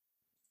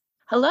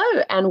Hello,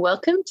 and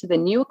welcome to the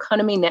New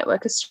Economy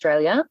Network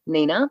Australia,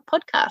 NENA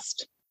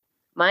podcast.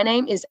 My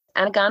name is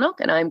Anna Garnock,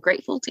 and I'm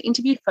grateful to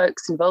interview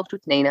folks involved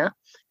with NENA,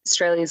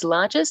 Australia's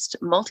largest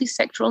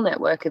multi-sectoral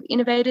network of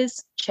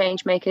innovators,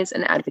 change makers,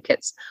 and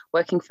advocates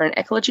working for an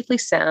ecologically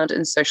sound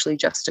and socially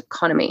just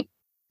economy.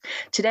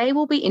 Today,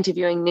 we'll be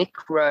interviewing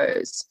Nick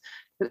Rose,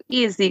 who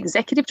is the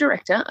Executive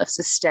Director of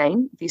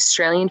Sustain, the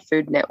Australian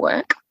Food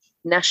Network,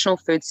 National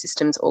Food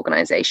Systems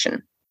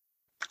Organisation.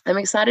 I'm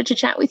excited to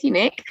chat with you,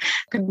 Nick.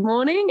 Good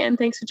morning, and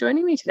thanks for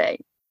joining me today.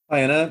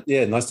 Hi, Anna.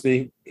 Yeah, nice to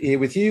be here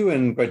with you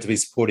and great to be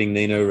supporting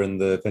NENA and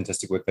the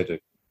fantastic work they do.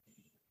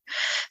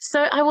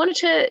 So I wanted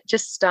to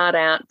just start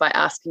out by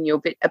asking you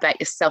a bit about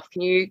yourself.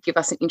 Can you give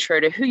us an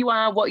intro to who you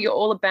are, what you're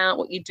all about,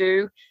 what you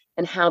do,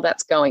 and how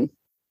that's going?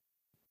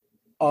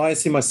 I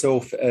see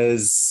myself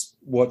as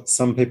what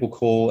some people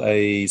call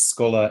a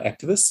scholar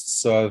activist.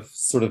 So I've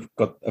sort of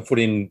got a foot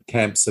in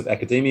camps of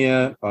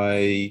academia.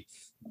 I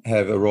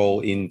have a role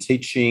in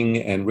teaching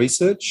and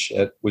research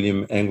at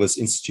William Angliss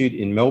Institute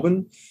in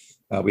Melbourne.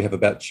 We have a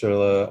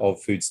Bachelor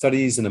of Food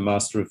Studies and a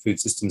Master of Food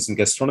Systems and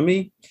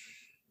Gastronomy.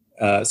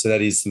 So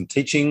that is some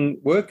teaching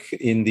work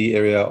in the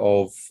area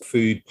of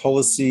food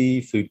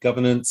policy, food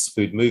governance,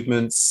 food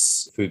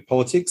movements, food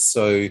politics.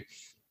 So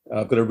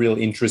I've got a real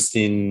interest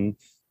in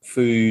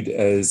food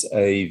as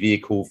a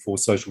vehicle for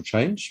social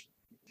change.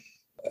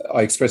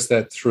 I express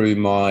that through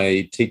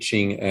my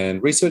teaching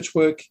and research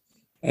work,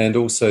 and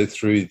also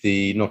through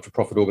the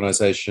not-for-profit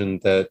organisation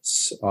that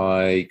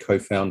I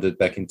co-founded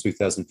back in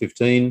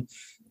 2015,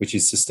 which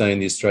is Sustain,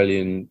 the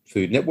Australian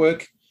Food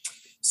Network.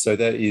 So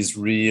that is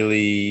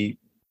really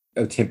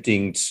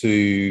attempting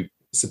to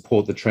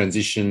support the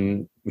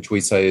transition, which we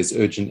say is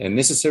urgent and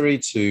necessary,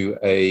 to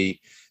a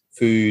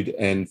food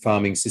and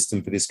farming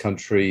system for this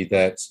country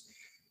that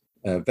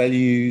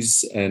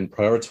values and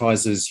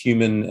prioritises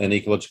human and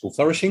ecological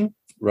flourishing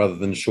rather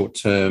than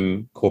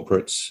short-term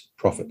corporate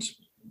profit.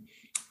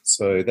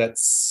 So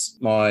that's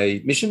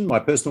my mission, my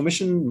personal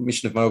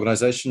mission of my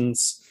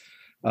organisations,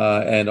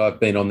 and I've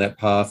been on that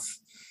path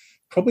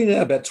probably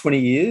now about 20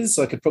 years.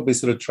 I could probably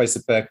sort of trace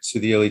it back to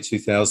the early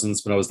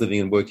 2000s when I was living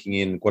and working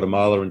in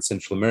Guatemala and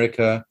Central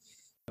America.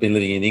 I've been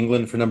living in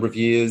England for a number of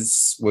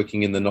years,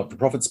 working in the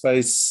not-for-profit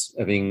space,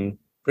 having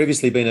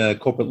previously been a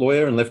corporate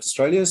lawyer and left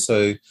Australia.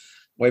 So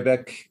way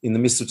back in the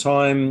midst of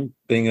time,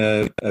 being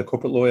a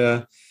corporate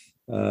lawyer,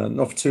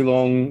 not for too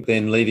long,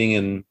 then leaving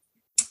and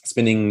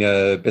spending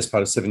best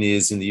part of 7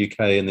 years in the UK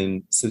and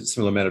then a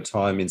similar amount of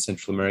time in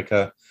Central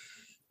America,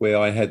 where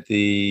I had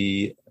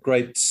the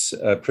great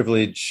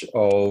privilege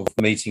of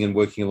meeting and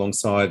working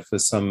alongside for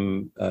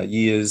some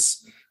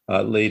years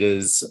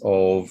leaders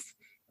of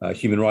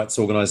human rights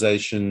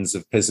organisations,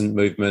 of peasant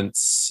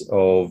movements,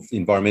 of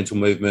environmental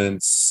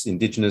movements,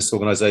 Indigenous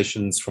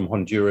organisations from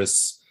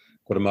Honduras,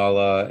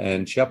 Guatemala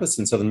and Chiapas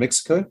in southern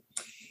Mexico.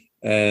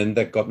 And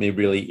that got me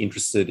really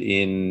interested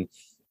in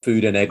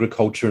food and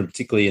agriculture, and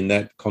particularly in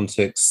that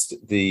context,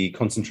 the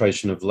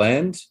concentration of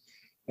land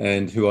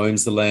and who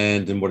owns the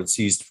land and what it's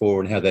used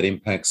for and how that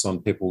impacts on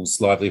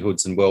people's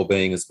livelihoods and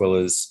well-being as well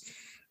as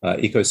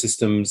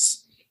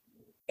ecosystems.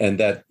 And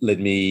that led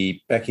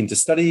me back into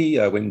study.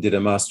 I went and did a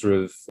Master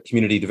of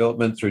Community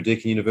Development through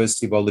Deakin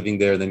University while living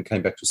there, and then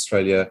came back to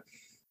Australia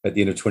at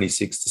the end of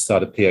 26 to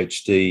start a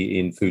PhD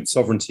in food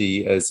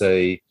sovereignty as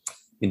a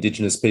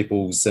Indigenous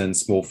peoples and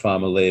small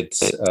farmer-led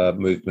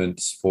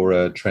movement for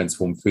a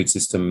transformed food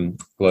system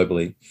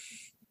globally.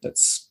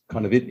 That's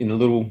kind of it in a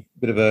little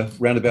bit of a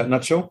roundabout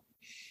nutshell.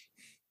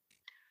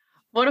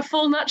 What a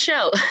full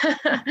nutshell.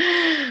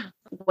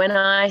 When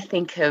I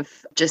think of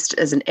just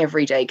as an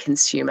everyday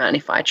consumer, and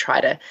if I try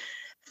to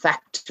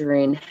factor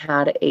in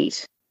how to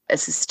eat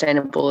as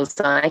sustainable as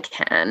I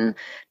can,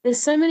 there's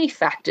so many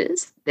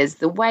factors. There's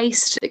the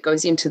waste that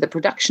goes into the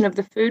production of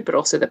the food, but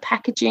also the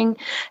packaging.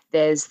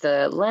 There's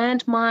the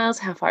land miles,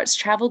 how far it's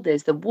traveled.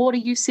 There's the water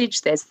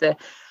usage. There's the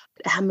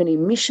how many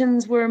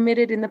emissions were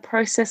emitted in the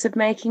process of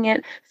making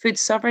it. Food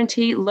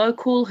sovereignty,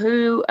 local,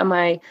 who am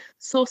I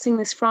sourcing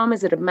this from?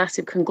 Is it a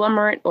massive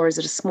conglomerate or is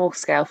it a small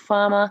scale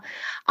farmer?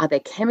 Are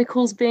there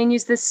chemicals being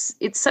used?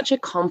 It's such a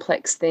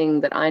complex thing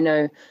that I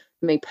know,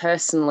 me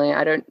personally,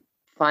 I don't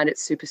find it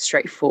super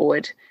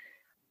straightforward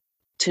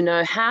to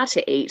know how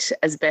to eat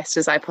as best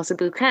as I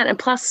possibly can. And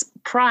plus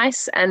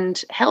price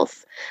and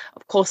health,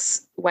 of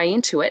course, weigh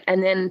into it.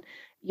 And then,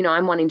 you know,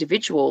 I'm one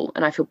individual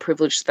and I feel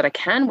privileged that I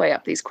can weigh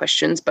up these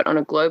questions, but on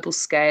a global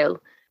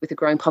scale with a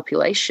growing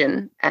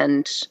population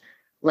and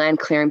land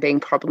clearing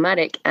being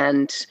problematic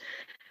and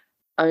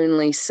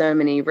only so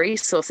many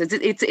resources,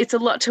 it's a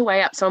lot to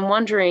weigh up. So I'm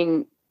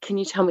wondering, can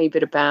you tell me a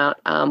bit about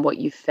what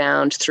you've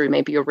found through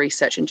maybe your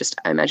research and just,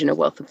 I imagine, a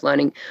wealth of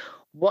learning?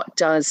 What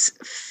does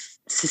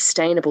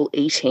sustainable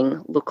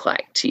eating look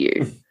like to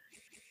you?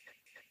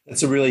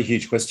 That's a really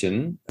huge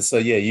question. So,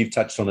 yeah, you've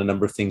touched on a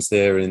number of things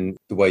there in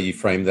the way you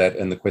frame that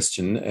and the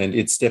question, and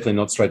it's definitely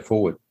not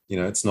straightforward. You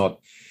know, it's not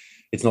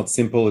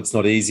simple. It's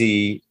not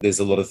easy. There's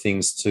a lot of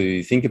things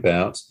to think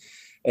about.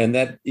 And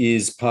that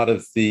is part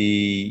of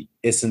the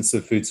essence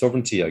of food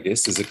sovereignty, I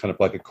guess, is a kind of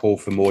like a call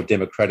for more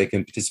democratic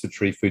and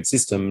participatory food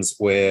systems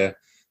where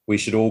we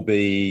should all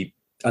be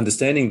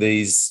understanding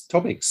these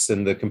topics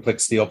and the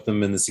complexity of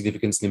them and the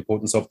significance and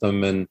importance of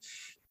them, and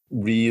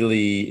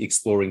really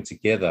exploring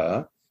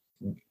together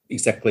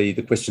exactly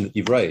the question that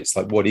you've raised,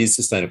 like what is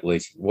sustainable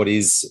eating? What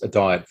is a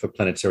diet for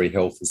planetary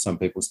health, as some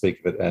people speak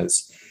of it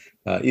as?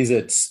 Is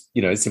it,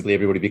 simply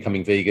everybody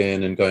becoming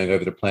vegan and going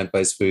over to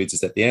plant-based foods? Is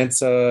that the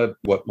answer?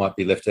 What might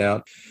be left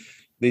out?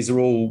 These are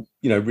all,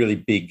 really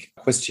big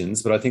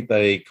questions, but I think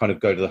they kind of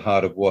go to the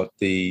heart of what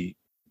the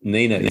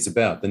NENA is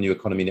about, the New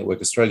Economy Network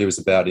Australia is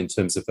about, in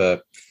terms of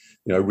a,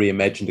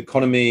 reimagined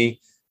economy,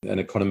 an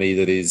economy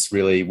that is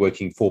really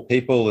working for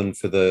people and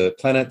for the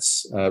planet,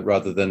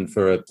 rather than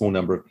for a small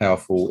number of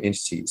powerful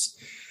entities.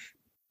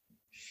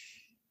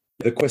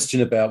 The question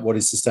about what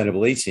is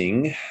sustainable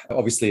eating,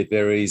 obviously it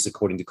varies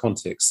according to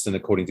context and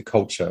according to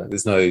culture.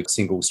 There's no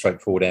single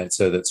straightforward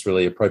answer that's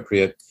really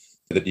appropriate,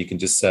 that you can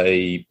just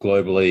say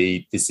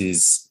globally, this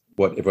is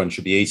what everyone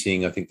should be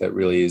eating. I think that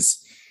really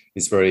is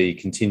very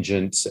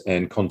contingent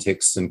and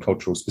context and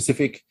cultural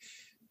specific.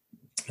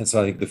 And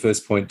so I think the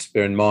first point to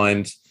bear in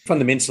mind,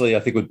 fundamentally, I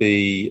think would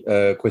be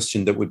a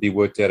question that would be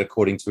worked out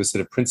according to a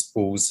set of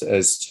principles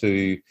as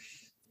to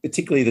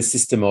particularly the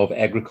system of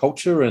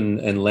agriculture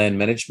and land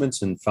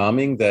management and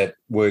farming that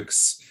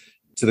works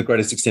to the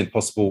greatest extent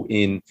possible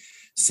in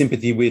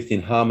sympathy with,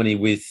 in harmony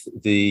with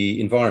the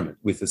environment,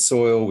 with the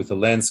soil, with the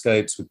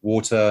landscapes, with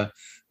water,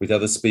 with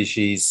other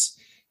species,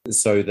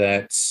 so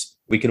that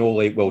we can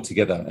all eat well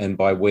together. And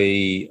by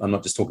we, I'm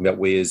not just talking about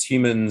we as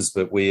humans,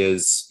 but we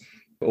as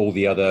all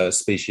the other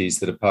species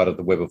that are part of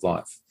the web of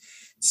life.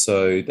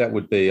 So that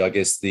would be, I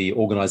guess, the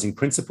organising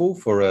principle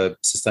for a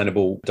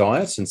sustainable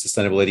diet and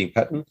sustainable eating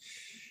pattern.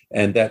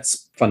 And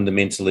that's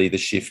fundamentally the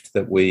shift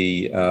that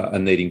we are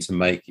needing to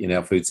make in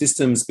our food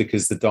systems,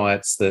 because the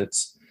diets that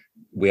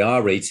we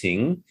are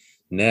eating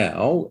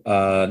now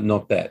are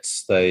not that.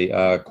 They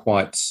are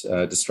quite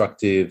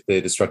destructive.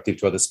 They're destructive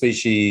to other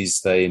species.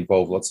 They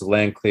involve lots of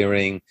land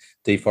clearing,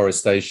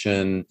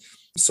 deforestation,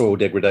 soil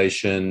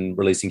degradation,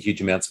 releasing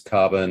huge amounts of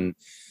carbon,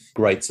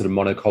 great sort of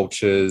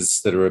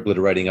monocultures that are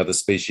obliterating other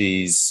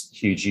species,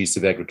 huge use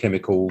of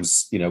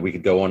agrochemicals. We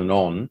could go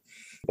on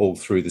all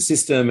through the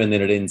system, and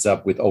then it ends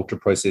up with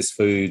ultra-processed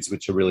foods,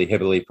 which are really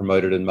heavily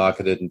promoted and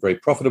marketed and very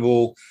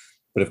profitable.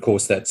 But of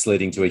course, that's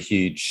leading to a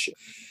huge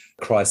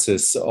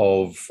crisis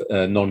of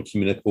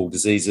non-communicable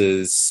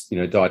diseases,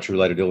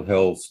 dietary-related ill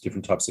health,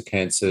 different types of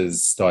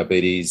cancers,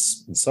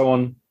 diabetes, and so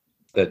on.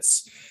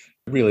 That's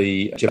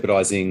really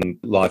jeopardizing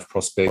life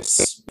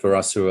prospects for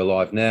us who are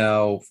alive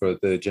now, for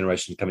the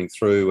generation coming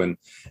through,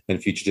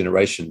 and future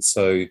generations.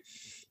 So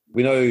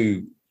we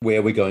know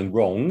where we're going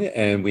wrong,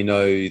 and we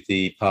know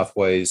the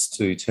pathways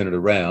to turn it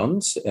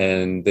around.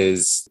 And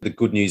there's the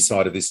good news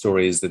side of this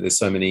story is that there's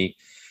so many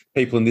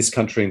people in this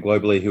country and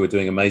globally who are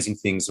doing amazing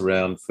things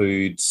around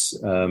foods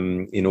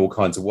in all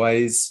kinds of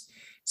ways.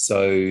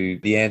 So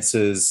the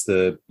answers,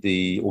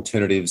 the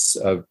alternatives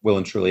are well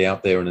and truly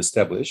out there and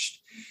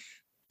established.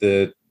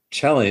 The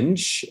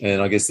challenge,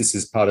 and I guess this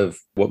is part of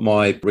what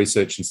my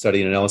research and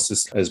study and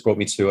analysis has brought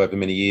me to over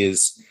many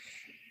years,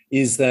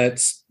 is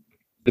that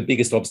the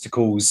biggest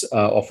obstacles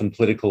are often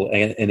political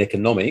and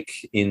economic,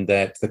 in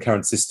that the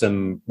current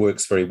system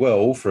works very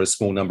well for a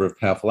small number of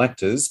powerful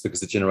actors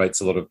because it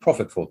generates a lot of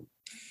profit for them.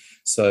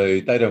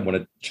 So they don't want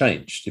it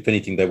changed. If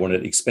anything, they want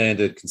it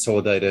expanded,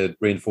 consolidated,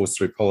 reinforced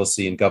through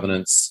policy and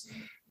governance,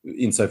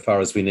 insofar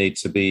as we need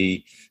to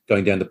be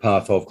going down the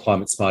path of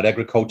climate smart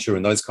agriculture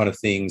and those kind of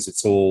things.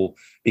 It's all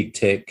big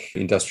tech,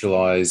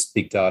 industrialized,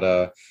 big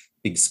data,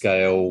 big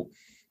scale,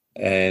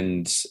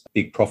 and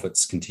big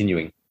profits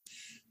continuing.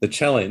 The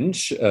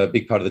challenge, a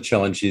big part of the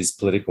challenge, is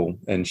political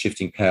and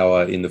shifting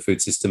power in the food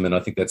system. And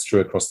I think that's true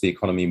across the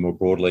economy more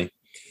broadly,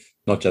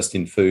 not just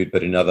in food,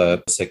 but in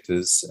other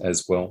sectors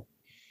as well.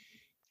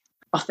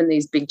 Often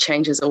these big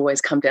changes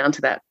always come down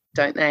to that,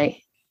 don't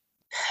they?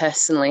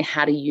 Personally,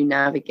 how do you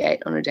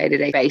navigate on a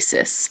day-to-day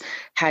basis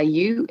how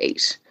you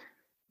eat?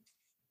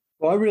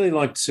 Well, I really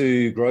like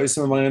to grow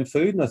some of my own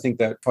food, and I think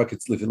that if I could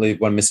leave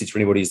one message for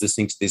anybody who's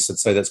listening to this, I'd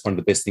say that's one of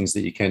the best things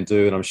that you can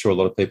do, and I'm sure a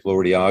lot of people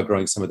already are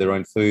growing some of their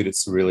own food.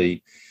 It's a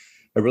really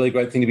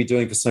great thing to be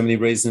doing for so many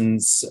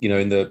reasons.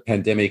 In the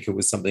pandemic, it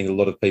was something a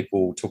lot of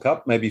people took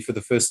up maybe for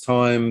the first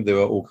time. There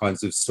were all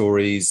kinds of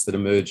stories that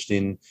emerged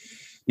in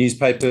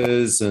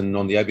newspapers and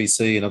on the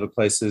ABC and other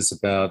places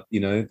about,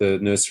 the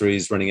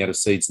nurseries running out of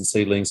seeds and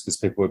seedlings because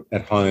people were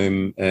at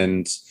home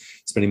and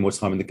spending more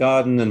time in the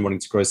garden and wanting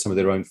to grow some of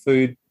their own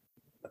food.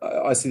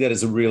 I see that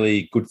as a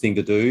really good thing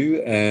to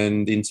do.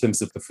 And in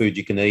terms of the food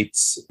you can eat,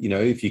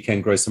 if you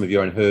can grow some of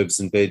your own herbs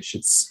and veg,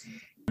 it's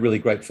really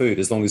great food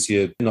as long as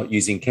you're not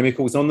using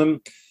chemicals on them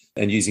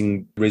and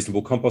using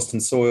reasonable compost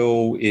and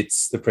soil.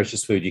 It's the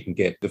precious food you can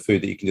get, the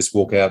food that you can just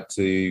walk out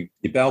to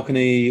your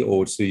balcony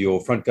or to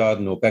your front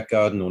garden or back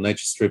garden or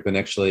nature strip and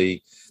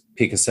actually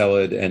pick a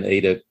salad and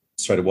eat it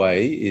straight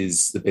away,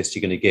 is the best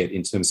you're going to get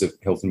in terms of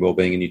health and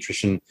well-being and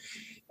nutrition.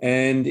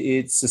 And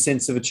it's a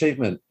sense of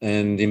achievement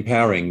and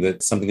empowering,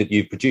 that something that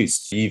you've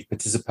produced. You've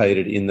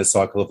participated in the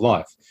cycle of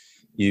life.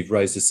 You've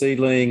raised a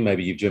seedling,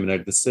 maybe you've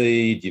germinated the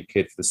seed, you've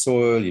cared for the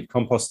soil, you've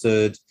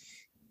composted,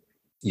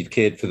 you've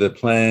cared for the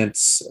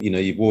plants,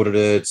 you've watered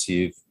it,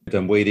 you've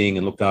done weeding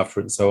and looked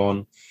after it and so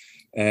on.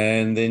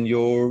 And then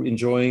you're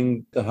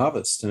enjoying the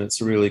harvest, and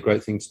it's a really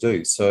great thing to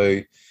do.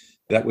 So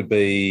that would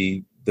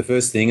be the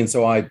first thing. And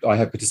so I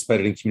have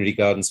participated in community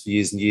gardens for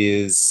years and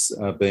years.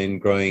 I've been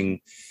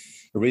growing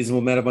a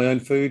reasonable amount of my own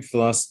food for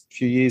the last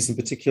few years in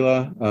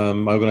particular.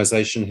 My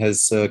organisation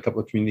has a couple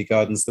of community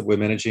gardens that we're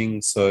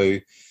managing. So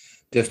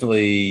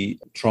definitely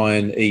try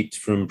and eat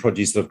from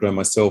produce that I've grown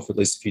myself at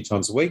least a few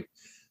times a week.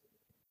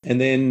 And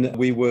then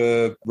we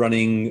were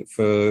running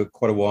for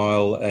quite a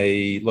while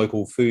a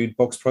local food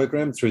box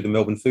program through the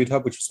Melbourne Food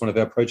Hub, which was one of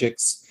our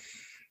projects.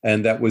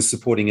 And that was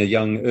supporting a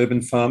young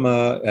urban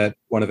farmer at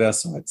one of our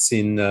sites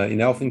in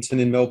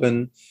Alphington in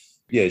Melbourne.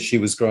 Yeah, she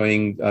was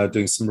growing,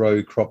 doing some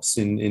row crops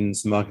in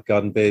some market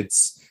garden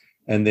beds.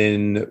 And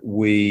then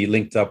we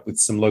linked up with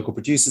some local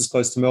producers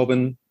close to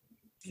Melbourne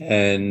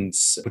and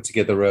put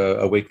together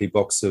a weekly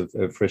box of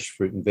fresh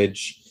fruit and veg,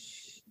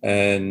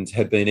 and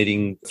had been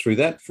eating through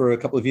that for a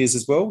couple of years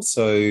as well.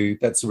 So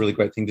that's a really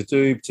great thing to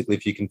do, particularly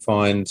if you can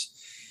find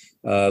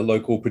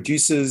local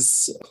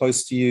producers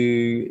close to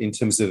you, in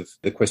terms of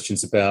the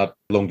questions about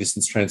long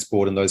distance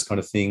transport and those kind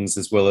of things,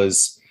 as well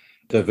as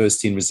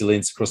diversity and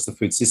resilience across the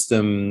food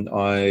system.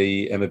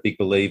 I am a big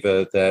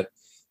believer that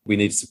we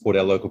need to support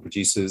our local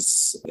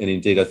producers. And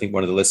indeed, I think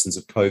one of the lessons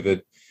of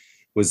COVID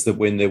was that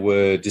when there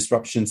were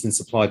disruptions in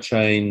supply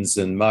chains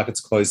and markets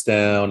closed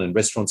down and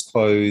restaurants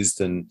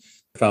closed and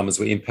farmers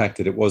were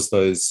impacted, it was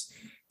those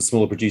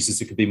smaller producers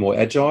who could be more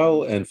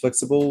agile and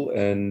flexible,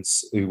 and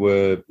who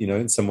were,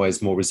 in some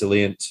ways more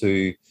resilient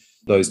to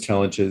those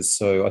challenges.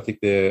 So I think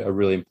they're a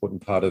really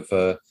important part of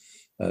a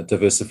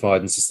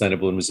diversified and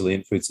sustainable and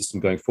resilient food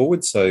system going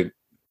forward. So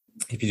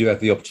if you do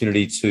have the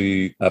opportunity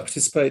to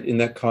participate in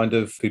that kind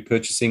of food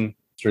purchasing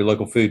through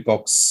local food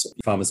box,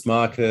 farmers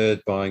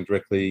market, buying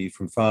directly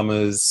from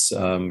farmers,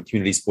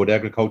 community support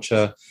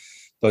agriculture,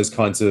 those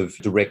kinds of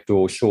direct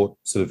or short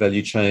sort of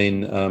value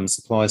chain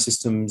supply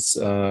systems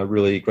are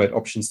really great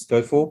options to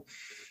go for.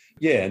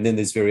 Yeah, and then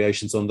there's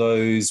variations on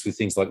those with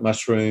things like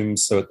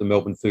mushrooms. So at the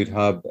Melbourne Food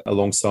Hub,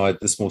 alongside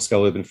the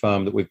small-scale urban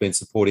farm that we've been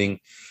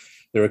supporting,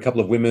 there are a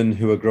couple of women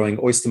who are growing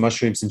oyster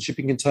mushrooms in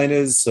shipping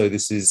containers. So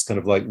this is kind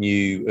of like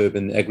new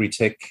urban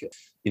agri-tech,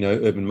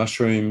 urban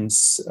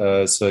mushrooms.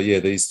 So yeah,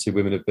 these two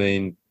women have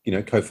been,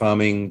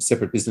 co-farming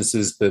separate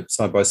businesses, but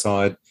side by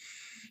side,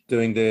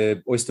 doing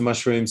their oyster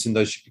mushrooms in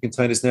those shipping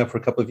containers now for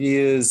a couple of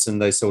years.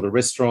 And they sell to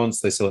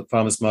restaurants, they sell at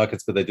farmers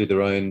markets, but they do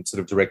their own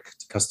sort of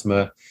direct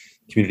customer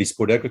community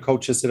support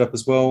agriculture setup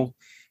as well.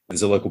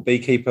 There's a local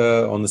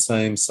beekeeper on the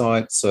same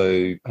site.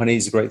 So honey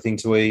is a great thing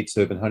to eat.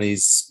 Urban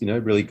honey's,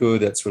 really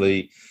good. That's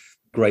really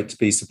great to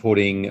be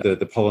supporting the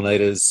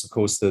pollinators. Of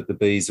course, the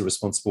bees are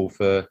responsible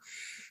for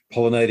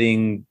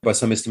pollinating, by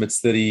some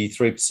estimates,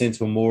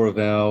 33% or more of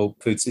our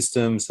food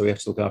system. So we have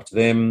to look after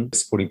them.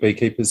 Supporting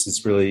beekeepers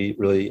is really,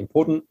 really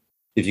important.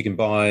 If you can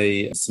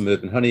buy some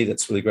urban honey,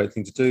 that's a really great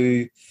thing to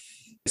do.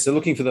 So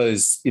looking for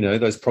those,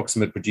 those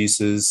proximate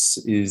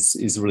producers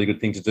is a really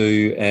good thing to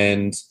do.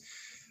 And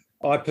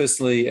I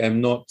personally am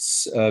not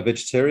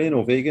vegetarian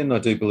or vegan. I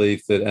do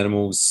believe that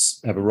animals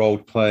have a role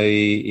to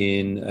play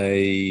in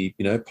a,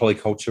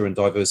 polyculture and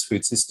diverse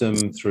food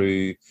system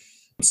through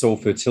soil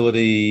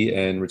fertility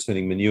and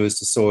returning manures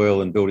to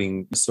soil and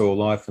building soil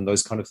life and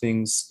those kind of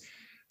things.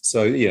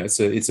 So, yeah,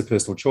 it's a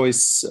personal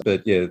choice.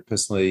 But, yeah,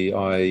 personally,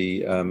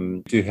 I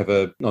do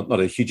have not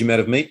a huge amount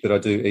of meat, but I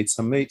do eat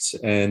some meat.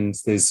 And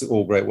there's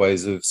all great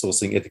ways of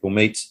sourcing ethical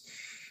meat.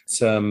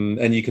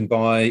 And you can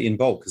buy in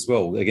bulk as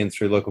well, again,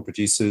 through local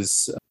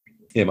producers.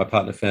 Yeah, my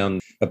partner found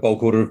a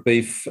bulk order of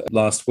beef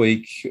last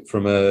week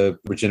from a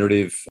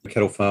regenerative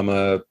cattle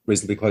farmer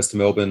reasonably close to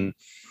Melbourne.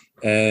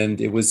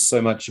 And it was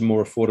so much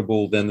more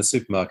affordable than the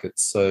supermarkets.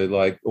 So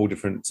like all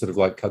different sort of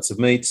like cuts of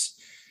meat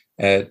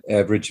at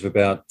average of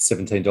about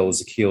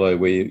 $17 a kilo,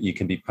 where you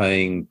can be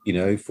paying,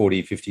 $40,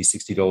 $50,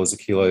 $60 a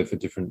kilo for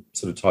different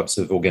sort of types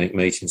of organic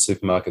meat in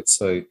supermarkets.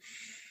 So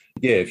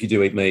yeah, if you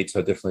do eat meat, I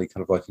definitely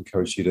kind of like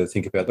encourage you to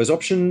think about those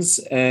options.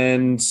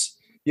 And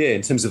yeah,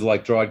 in terms of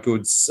like dried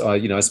goods,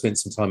 I spent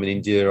some time in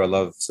India. I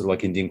love sort of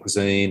like Indian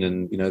cuisine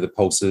and, the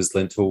pulses,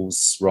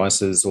 lentils,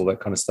 rices, all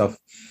that kind of stuff.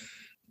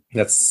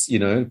 That's,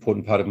 an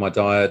important part of my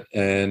diet.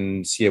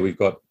 And yeah, we've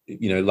got,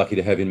 lucky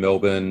to have in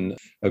Melbourne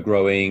a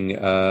growing,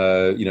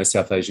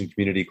 South Asian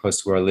community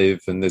close to where I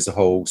live. And there's a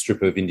whole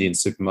strip of Indian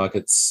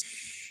supermarkets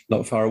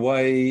not far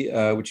away,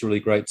 which are really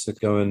great to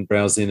go and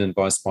browse in and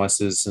buy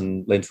spices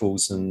and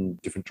lentils and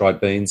different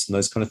dried beans and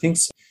those kind of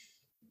things.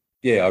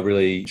 Yeah, I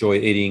really enjoy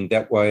eating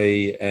that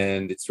way,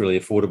 and it's really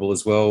affordable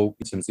as well.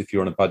 In terms of if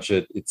you're on a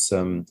budget, it's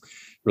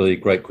really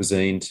great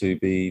cuisine to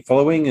be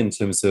following in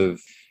terms of,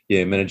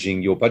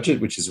 managing your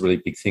budget, which is a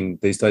really big thing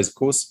these days, of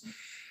course.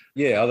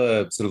 Yeah,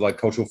 other sort of like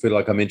cultural food,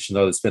 like I mentioned,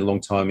 I spent a long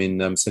time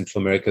in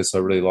Central America, so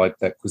I really like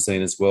that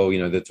cuisine as well.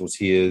 The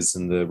tortillas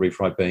and the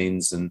refried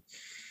beans and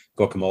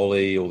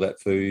guacamole, all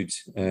that food.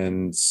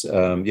 And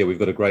we've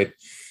got a great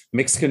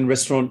Mexican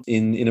restaurant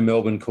in inner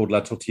Melbourne called La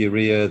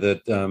Tortilleria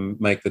that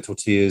make the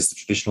tortillas the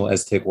traditional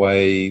Aztec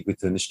way with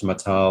the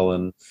nixtamal.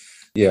 And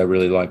I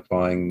really like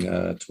buying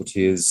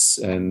tortillas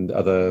and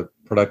other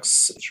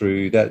products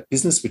through that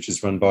business, which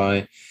is run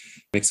by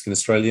Mexican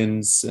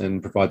Australians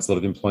and provides a lot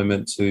of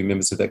employment to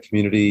members of that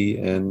community.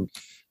 And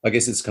I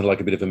guess it's kind of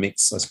like a bit of a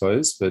mix, I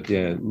suppose. But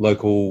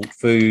local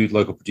food,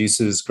 local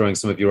producers, growing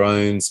some of your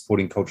own,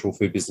 supporting cultural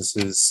food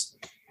businesses,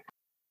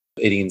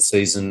 eating in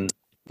season.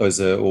 Those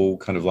are all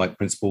kind of like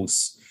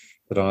principles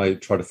that I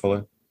try to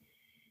follow.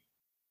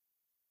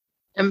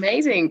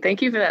 Amazing.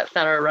 Thank you for that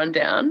thorough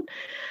rundown.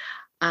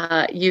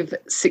 You've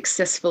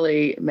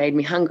successfully made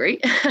me hungry.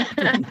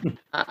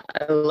 I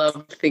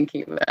love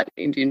thinking about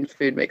Indian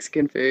food,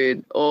 Mexican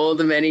food, all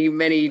the many,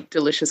 many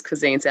delicious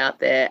cuisines out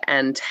there,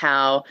 and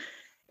how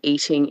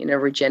eating in a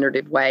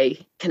regenerative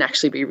way can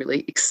actually be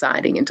really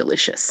exciting and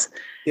delicious.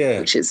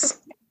 Yeah. Which is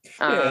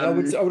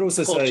and I would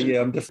also say,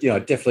 I'm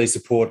definitely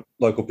support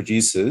local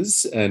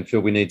producers and feel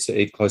we need to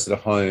eat closer to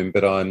home,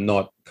 but I'm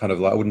not kind of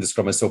like, I wouldn't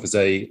describe myself as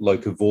a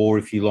locavore,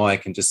 if you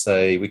like, and just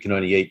say we can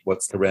only eat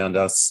what's around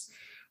us.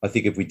 I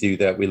think if we do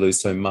that, we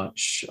lose so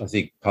much. I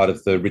think part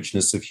of the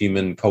richness of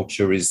human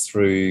culture is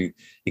through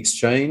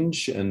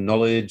exchange and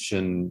knowledge,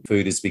 and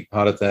food is a big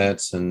part of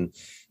that. And,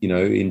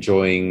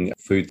 enjoying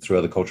food through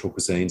other cultural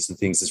cuisines and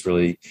things is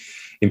really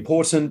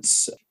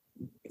important.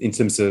 In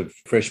terms of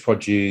fresh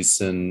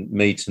produce and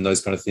meat and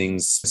those kind of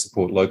things,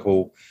 support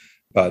local.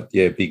 But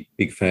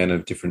big fan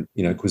of different,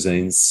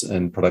 cuisines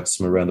and products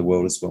from around the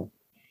world as well.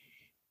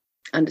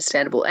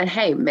 Understandable. And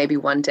hey, maybe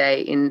one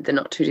day in the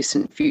not too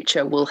distant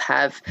future, we'll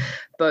have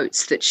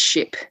boats that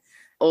ship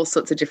all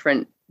sorts of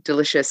different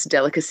delicious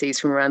delicacies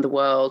from around the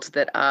world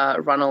that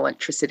are run on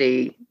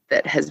electricity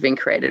that has been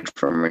created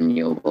from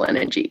renewable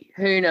energy.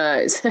 Who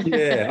knows?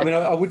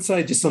 I would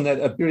say just on that,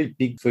 a very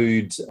big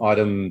food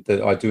item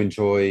that I do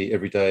enjoy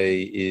every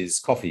day is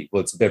coffee.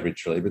 Well, it's a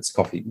beverage really, but it's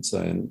coffee.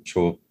 So I'm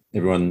sure a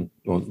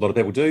lot of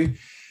people do.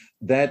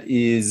 That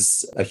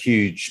is a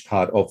huge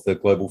part of the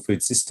global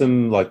food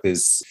system. Like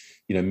there's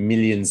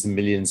millions and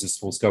millions of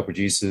small-scale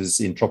producers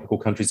in tropical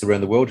countries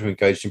around the world who are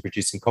engaged in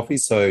producing coffee.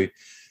 So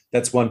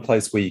that's one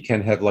place where you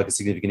can have like a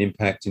significant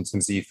impact in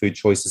terms of your food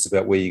choices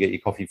about where you get your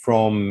coffee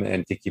from,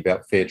 and thinking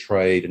about fair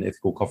trade and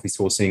ethical coffee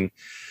sourcing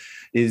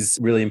is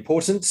really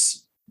important.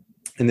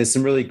 And there's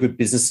some really good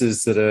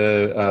businesses that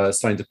are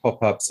starting to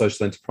pop up,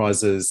 social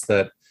enterprises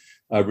that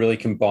are really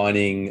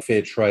combining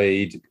fair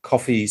trade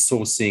coffee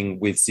sourcing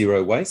with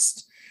zero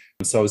waste.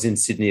 So I was in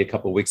Sydney a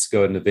couple of weeks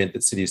ago at an event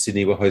that City of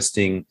Sydney were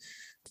hosting,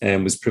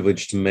 and was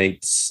privileged to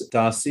meet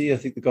Darcy, I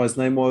think the guy's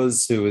name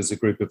was, who was a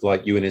group of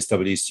like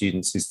UNSW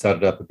students who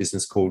started up a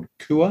business called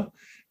KUA,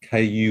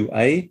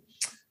 K-U-A,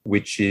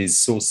 which is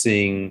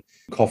sourcing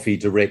coffee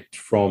direct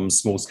from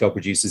small-scale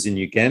producers in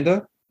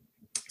Uganda.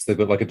 So they've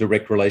got like a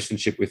direct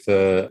relationship with,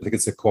 I think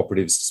it's a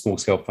cooperative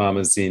small-scale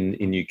farmers in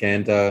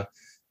Uganda.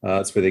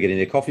 That's where they're getting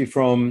their coffee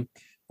from.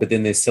 But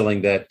then they're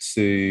selling that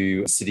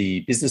to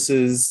city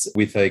businesses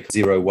with a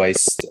zero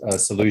waste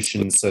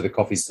solution. So the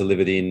coffee's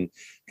delivered in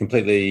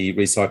completely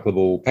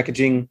recyclable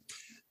packaging,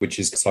 which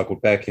is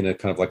cycled back in a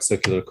kind of like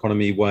circular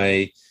economy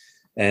way.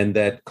 And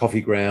that coffee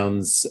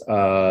grounds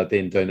are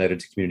then donated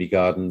to community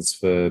gardens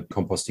for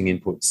composting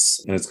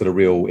inputs. And it's got a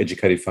real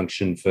educative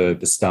function for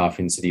the staff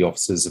in city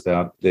offices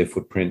about their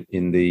footprint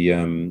in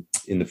the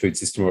food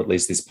system, or at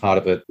least this part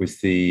of it with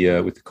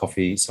the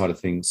coffee side of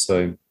things.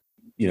 So,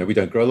 we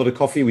don't grow a lot of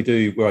coffee. We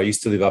do, where I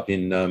used to live up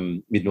in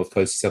mid-north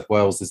coast of South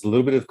Wales, there's a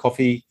little bit of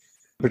coffee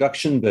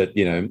production, but,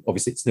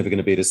 obviously it's never going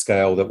to be at a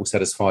scale that will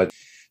satisfy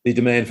the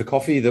demand for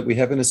coffee that we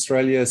have in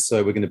Australia.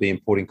 So we're going to be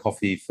importing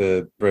coffee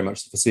for very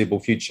much the foreseeable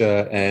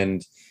future.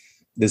 And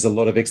there's a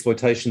lot of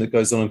exploitation that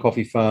goes on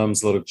coffee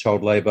farms, a lot of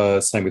child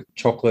labour. Same with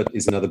chocolate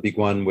is another big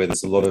one where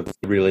there's a lot of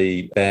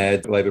really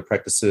bad labour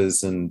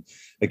practices. And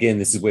again,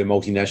 this is where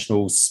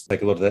multinationals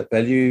take a lot of that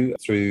value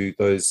through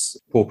those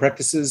poor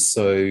practices.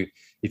 So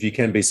if you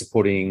can be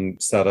supporting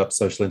startup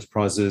social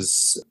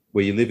enterprises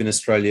where you live in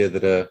Australia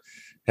that are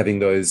having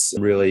those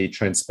really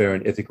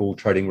transparent, ethical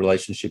trading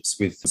relationships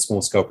with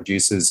small-scale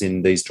producers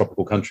in these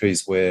tropical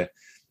countries where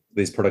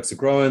these products are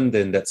grown,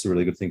 then that's a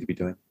really good thing to be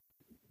doing.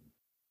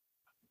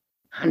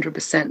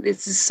 100%.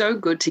 This is so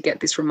good to get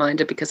this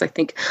reminder, because I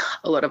think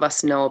a lot of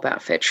us know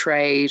about fair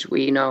trade,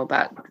 we know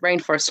about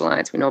Rainforest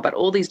Alliance, we know about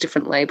all these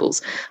different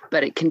labels,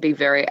 but it can be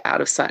very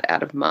out of sight,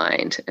 out of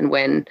mind. And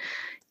when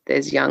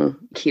there's young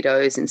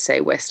kiddos in,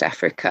 say, West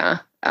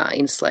Africa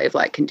in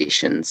slave-like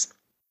conditions,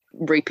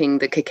 reaping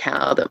the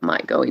cacao that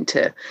might go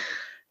into,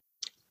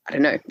 I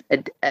don't know,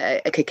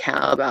 a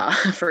cacao bar,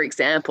 for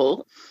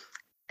example,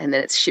 and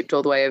then it's shipped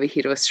all the way over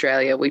here to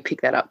Australia, we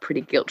pick that up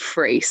pretty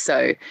guilt-free.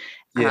 So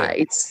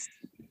it's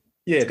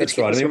that's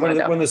right. I mean, one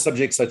of the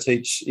subjects I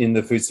teach in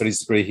the food studies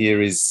degree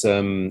here is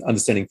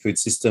understanding food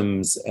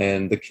systems,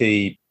 and the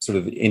key sort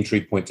of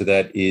entry point to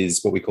that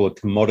is what we call a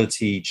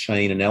commodity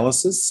chain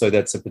analysis. So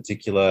that's a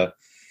particular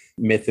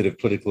method of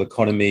political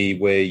economy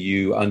where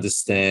you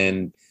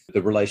understand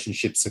the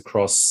relationships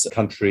across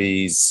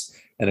countries,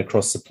 and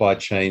across supply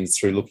chains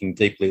through looking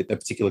deeply at a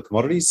particular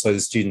commodity. So the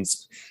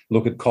students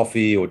look at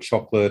coffee or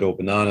chocolate or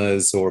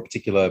bananas or a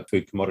particular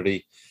food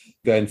commodity,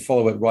 go and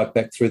follow it right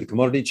back through the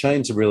commodity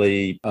chain to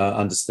really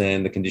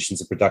understand the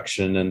conditions of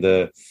production and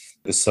the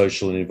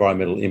social and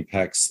environmental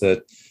impacts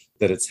that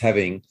it's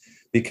having.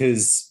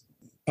 Because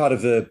part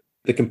of the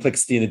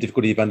complexity and the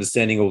difficulty of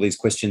understanding all these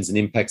questions and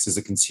impacts as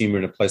a consumer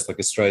in a place like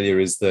Australia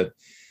is that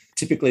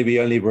typically we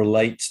only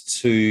relate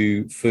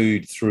to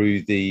food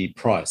through the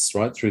price,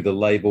 right? Through the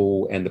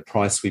label and the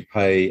price we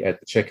pay at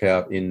the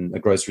checkout in a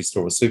grocery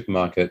store or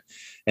supermarket.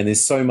 And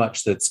there's so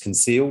much that's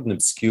concealed and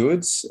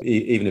obscured,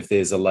 even if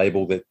there's a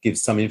label that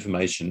gives some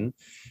information,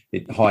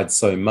 it hides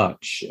so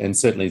much. And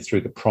certainly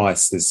through the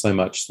price, there's so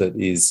much that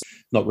is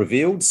not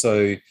revealed.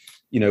 So,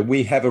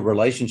 we have a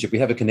relationship, we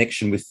have a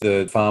connection with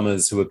the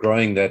farmers who are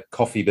growing that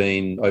coffee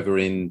bean over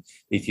in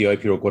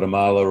Ethiopia or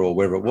Guatemala or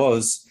wherever it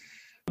was,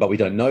 but we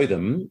don't know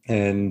them.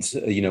 And,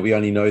 we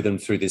only know them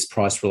through this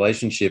price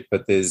relationship,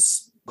 but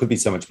could be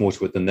so much more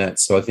to it than that.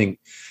 So I think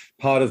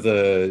part of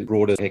the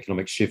broader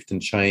economic shift and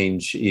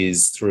change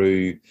is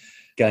through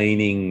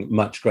gaining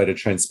much greater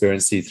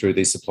transparency through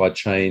these supply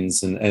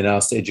chains and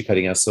us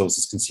educating ourselves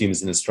as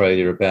consumers in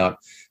Australia about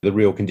the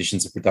real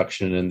conditions of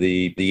production and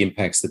the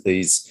impacts that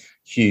these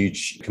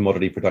huge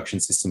commodity production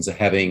systems are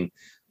having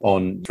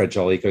on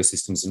fragile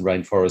ecosystems and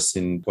rainforests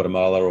in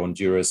Guatemala or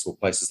Honduras or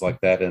places like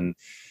that, and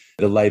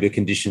the labour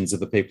conditions of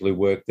the people who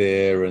work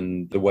there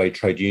and the way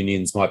trade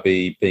unions might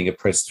be being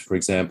oppressed, for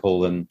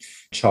example, and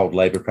child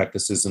labour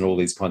practices and all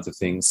these kinds of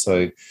things.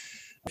 So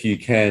if you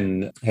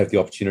can have the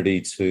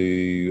opportunity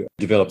to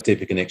develop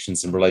deeper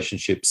connections and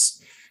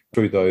relationships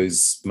through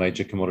those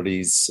major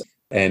commodities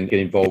and get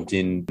involved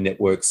in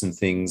networks and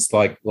things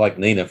like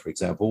NINA, for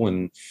example,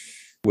 and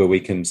where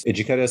we can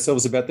educate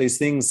ourselves about these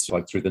things,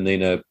 like through the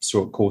NINA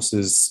short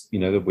courses,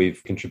 that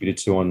we've contributed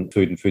to on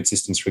food and food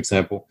systems, for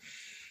example.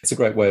 It's a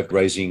great way of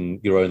raising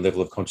your own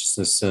level of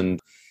consciousness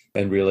and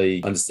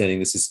really understanding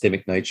the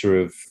systemic nature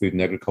of food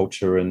and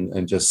agriculture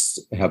and just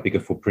how big a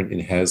footprint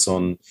it has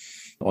on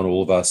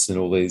all of us in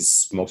all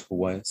these multiple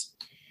ways.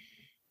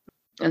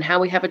 And how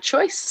we have a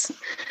choice.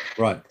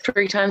 Right.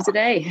 3 times a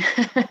day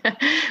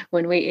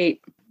when we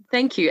eat.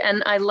 Thank you.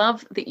 And I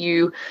love that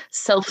you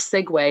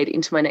self-segued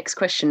into my next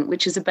question,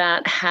 which is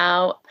about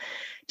how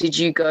did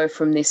you go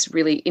from this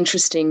really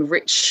interesting,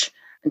 rich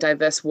and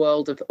diverse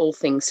world of all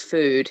things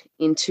food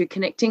into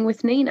connecting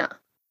with NINA?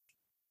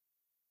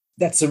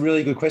 That's a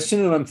really good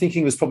question. And I'm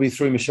thinking it was probably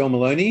through Michelle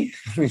Maloney.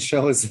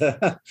 Michelle is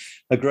a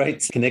great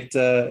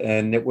connector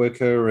and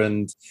networker,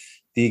 and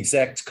the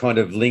exact kind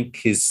of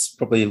link is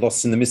probably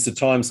lost in the mist of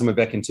time, somewhere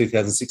back in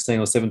 2016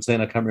 or 17.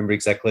 I can't remember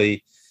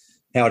exactly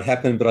how it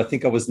happened, but I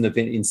think I was at an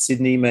event in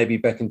Sydney, maybe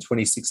back in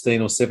 2016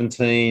 or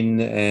 17,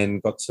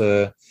 and got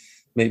to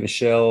meet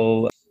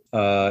Michelle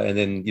and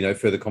then,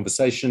 further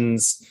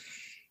conversations.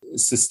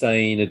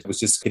 Sustain, it was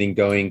just getting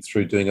going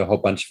through doing a whole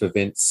bunch of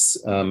events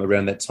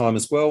around that time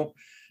as well.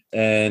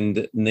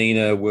 And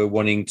NINA were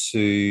wanting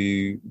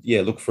to,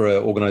 look for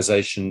an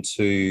organisation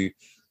to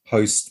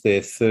host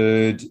their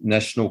 3rd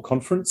national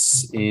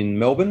conference in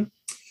Melbourne.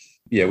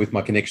 With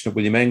my connection at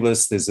William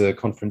Angliss, there's a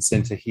conference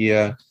centre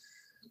here.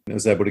 I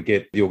was able to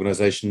get the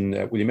organisation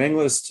at William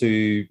Angliss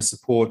to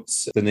support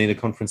the NINA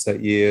conference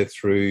that year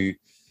through,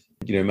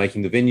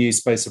 making the venue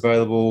space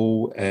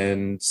available.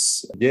 And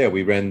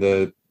we ran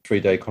the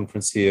 3-day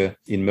conference here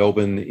in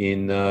Melbourne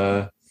in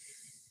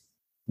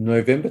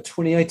November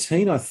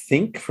 2018, I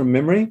think, from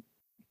memory.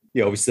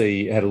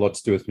 Obviously it had a lot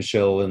to do with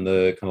Michelle and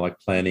the kind of like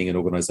planning and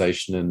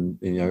organisation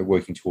and,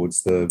 working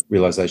towards the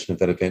realisation of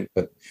that event.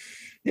 But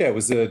it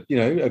was a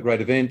great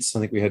event. I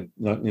think we had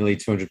nearly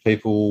 200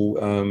 people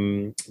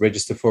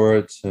register for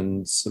it,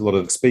 and a lot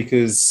of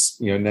speakers,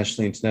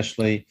 nationally,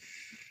 internationally,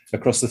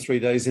 across the 3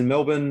 days in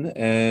Melbourne,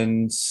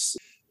 and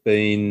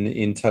been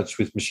in touch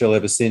with Michelle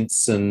ever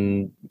since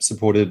and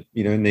supported,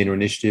 NINA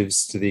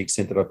initiatives to the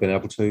extent that I've been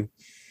able to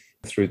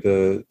through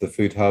the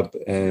Food Hub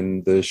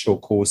and the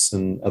short course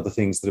and other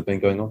things that have been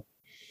going on.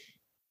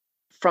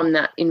 From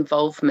that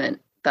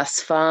involvement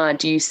thus far,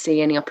 do you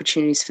see any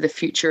opportunities for the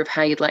future of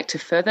how you'd like to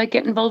further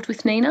get involved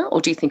with NINA,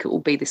 or do you think it will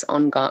be this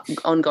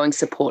ongoing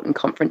support in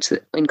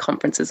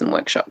conferences and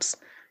workshops?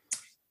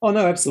 Oh,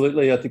 no,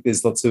 absolutely. I think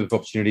there's lots of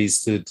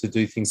opportunities to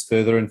do things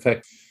further. In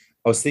fact,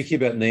 I was thinking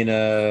about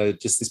NINA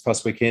just this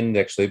past weekend,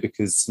 actually,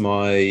 because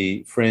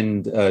my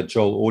friend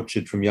Joel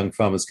Orchard from Young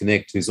Farmers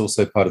Connect, who's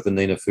also part of the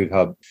NINA Food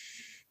Hub,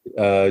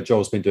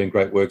 Joel's been doing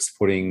great work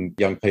supporting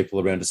young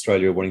people around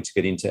Australia wanting to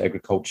get into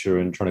agriculture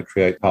and trying to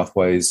create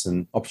pathways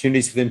and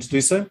opportunities for them to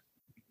do so.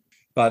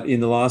 But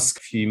in the last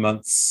few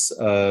months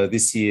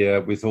this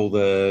year, with all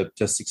the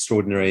just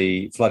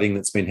extraordinary flooding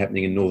that's been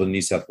happening in northern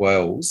New South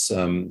Wales,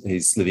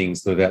 he's living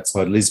sort of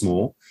outside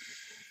Lismore.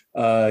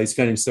 He's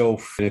found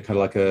himself in a kind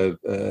of like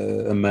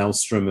a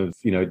maelstrom of,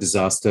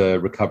 disaster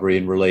recovery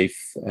and relief,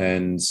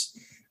 and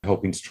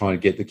helping to try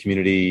and get the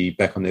community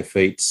back on their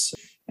feet.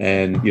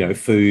 And,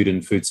 food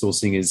and food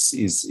sourcing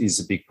is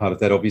a big part of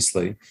that,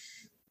 obviously.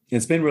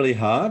 It's been really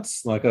hard.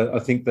 Like, I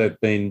think they've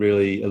been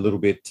really a little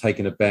bit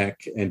taken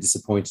aback and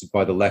disappointed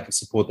by the lack of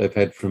support they've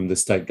had from the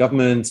state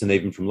government and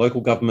even from local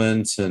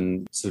government,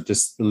 and sort of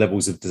just the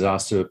levels of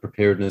disaster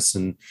preparedness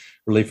and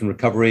relief and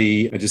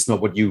recovery are just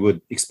not what you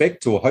would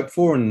expect or hope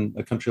for in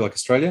a country like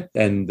Australia,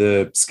 and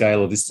the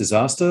scale of this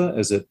disaster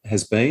as it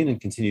has been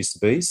and continues to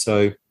be.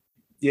 So,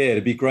 yeah,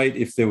 it'd be great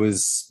if there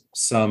was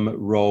some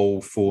role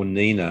for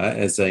NINA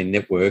as a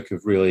network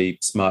of really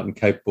smart and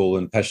capable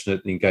and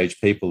passionate and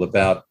engaged people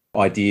about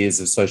ideas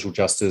of social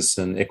justice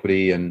and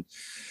equity and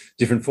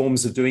different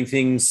forms of doing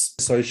things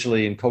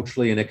socially and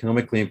culturally and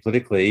economically and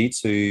politically,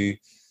 to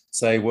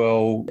say,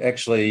 well,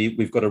 actually,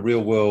 we've got a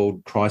real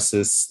world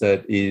crisis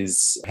that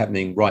is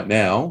happening right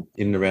now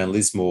in and around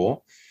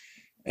Lismore.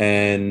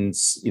 And,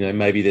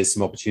 maybe there's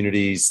some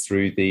opportunities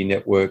through the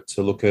network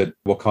to look at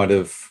what kind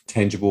of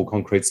tangible,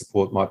 concrete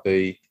support might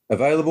be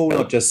available,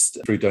 not just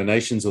through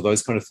donations or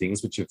those kind of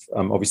things, which have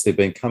obviously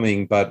been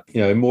coming, but,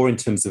 more in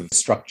terms of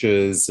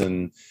structures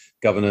and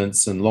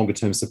governance and longer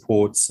term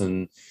supports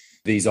and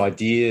these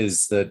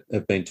ideas that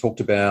have been talked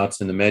about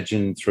and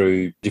imagined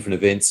through different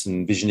events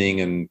and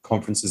visioning and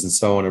conferences and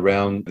so on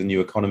around the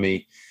new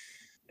economy.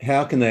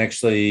 How can they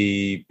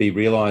actually be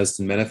realised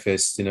and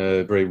manifest in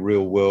a very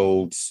real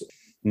world,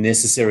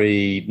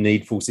 necessary,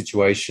 needful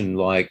situation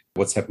like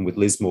what's happened with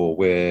Lismore,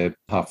 where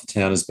half the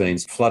town has been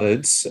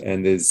flooded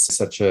and there's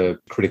such a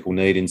critical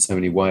need in so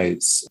many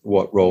ways?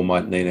 What role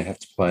might NINA have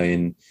to play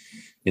in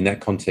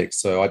that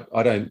context? So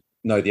I don't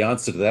know the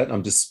answer to that.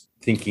 I'm just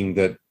thinking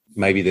that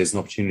maybe there's an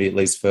opportunity at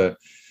least for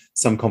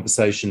some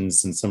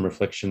conversations and some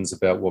reflections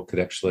about what could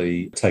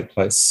actually take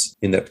place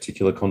in that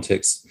particular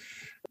context.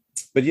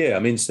 But yeah, I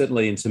mean,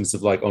 certainly in terms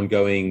of like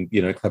ongoing,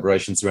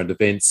 collaborations around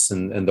events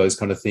and those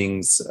kind of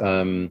things,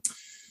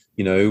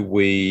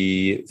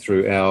 we,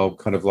 through our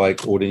kind of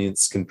like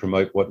audience, can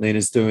promote what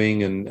NINA's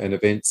doing and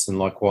events. And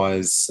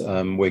likewise,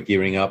 we're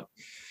gearing up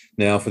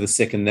now for the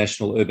second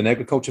National Urban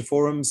Agriculture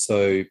Forum.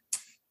 So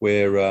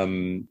we're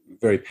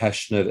very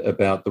passionate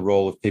about the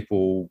role of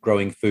people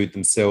growing food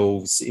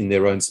themselves in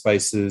their own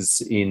spaces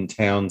in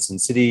towns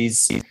and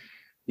cities.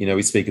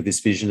 We speak of this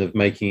vision of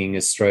making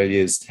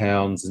Australia's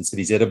towns and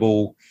cities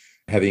edible,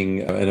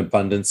 having an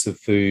abundance of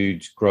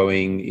food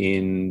growing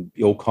in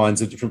all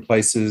kinds of different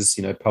places,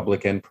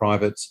 public and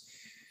private,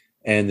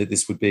 and that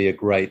this would be a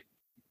great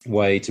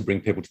way to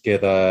bring people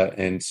together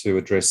and to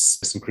address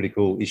some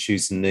critical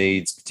issues and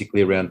needs,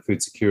 particularly around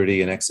food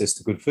security and access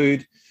to good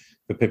food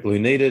for people who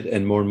need it.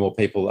 And more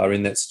people are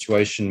in that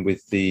situation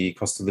with the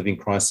cost of living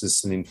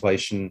crisis and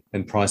inflation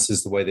and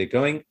prices the way they're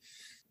going.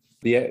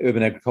 The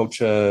Urban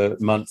Agriculture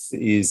Month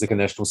is like a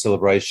national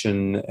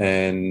celebration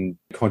and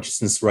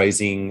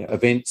consciousness-raising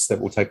event that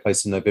will take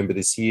place in November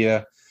this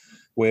year,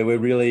 where we're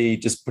really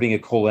just putting a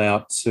call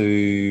out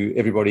to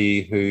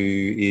everybody who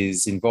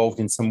is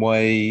involved in some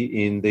way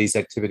in these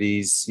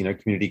activities,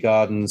 community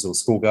gardens or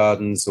school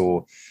gardens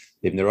or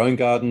even their own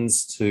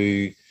gardens,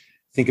 to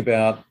think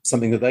about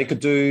something that they could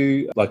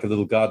do, like a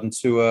little garden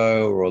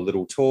tour or a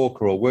little talk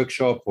or a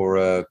workshop or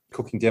a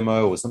cooking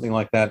demo or something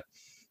like that.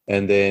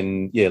 And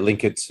then,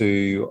 link it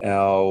to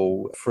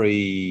our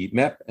free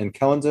map and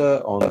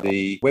calendar on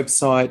the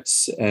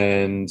website,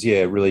 and,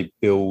 really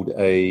build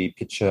a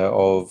picture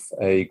of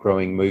a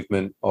growing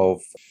movement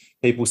of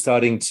people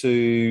starting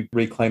to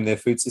reclaim their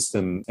food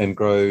system and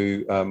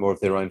grow more of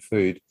their own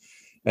food.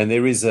 And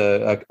there is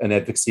an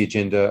advocacy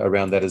agenda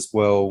around that as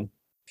well.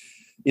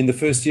 In the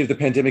first year of the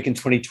pandemic in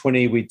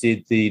 2020, we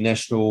did the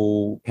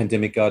National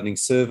Pandemic Gardening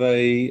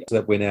Survey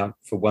that went out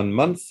for 1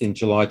 month in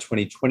July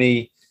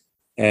 2020.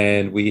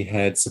 And we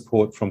had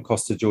support from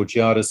Costa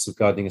Georgiadis of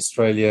Gardening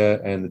Australia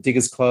and the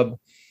Diggers Club,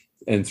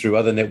 and through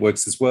other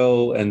networks as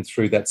well. And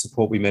through that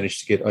support, we managed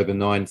to get over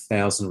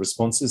 9,000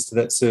 responses to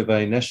that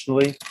survey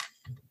nationally.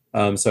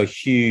 So a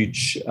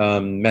huge,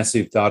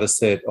 massive data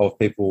set of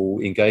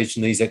people engaged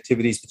in these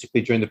activities,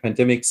 particularly during the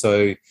pandemic.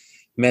 So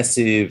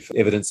massive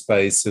evidence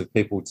base of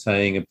people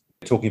talking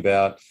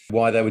about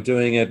why they were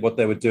doing it, what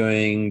they were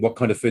doing, what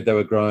kind of food they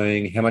were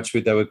growing, how much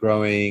food they were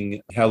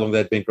growing, how long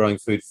they'd been growing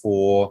food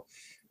for,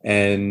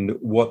 and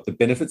what the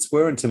benefits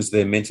were in terms of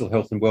their mental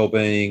health and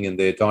well-being and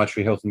their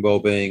dietary health and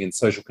well-being and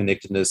social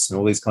connectedness and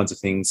all these kinds of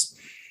things.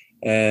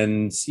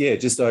 And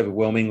just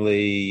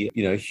overwhelmingly,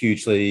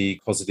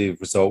 hugely positive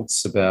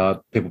results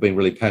about people being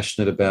really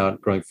passionate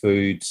about growing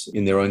food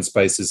in their own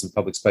spaces and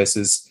public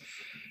spaces.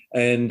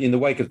 And in the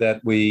wake of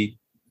that, we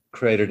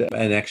created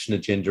an action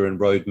agenda and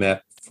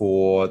roadmap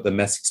for the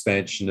mass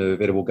expansion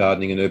of edible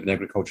gardening and urban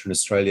agriculture in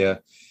Australia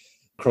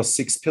across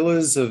 6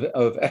 pillars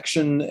of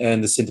action.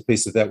 And the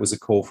centrepiece of that was a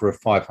call for a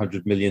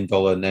 $500 million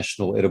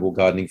national edible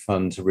gardening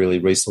fund to really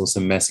resource a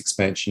mass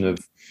expansion of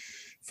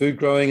food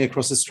growing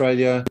across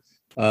Australia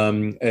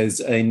as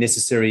a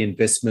necessary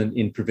investment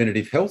in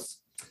preventative health.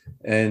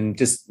 And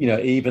just,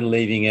 even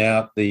leaving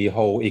out the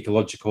whole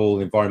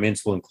ecological,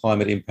 environmental and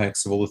climate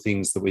impacts of all the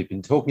things that we've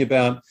been talking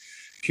about,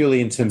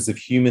 purely in terms of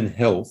human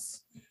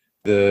health,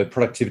 the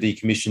Productivity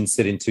Commission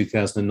said in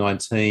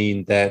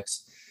 2019 that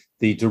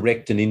the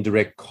direct and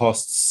indirect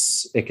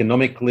costs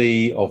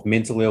economically of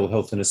mental ill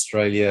health in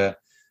Australia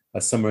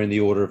somewhere in the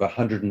order of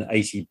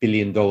 $180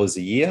 billion a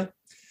year.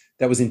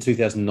 That was in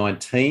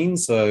 2019.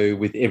 So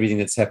with everything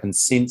that's happened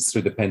since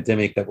through the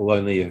pandemic, that will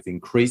only have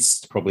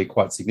increased probably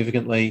quite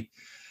significantly.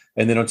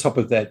 And then on top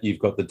of that, you've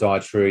got the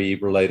dietary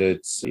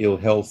related ill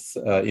health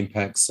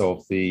impacts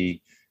of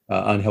the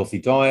unhealthy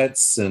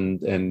diets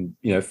and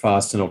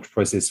fast and ultra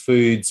processed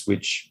foods,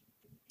 which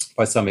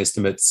by some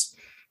estimates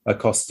are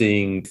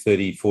costing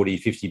 30, 40,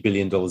 $50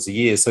 billion a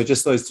year. So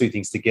just those two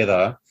things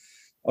together,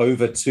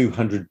 over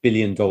 $200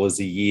 billion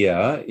a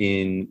year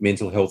in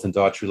mental health and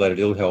dietary related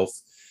ill health.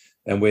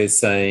 And we're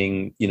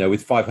saying,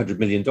 with $500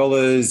 million,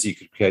 you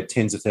could create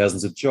tens of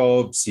thousands of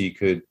jobs. You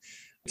could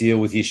deal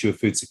with the issue of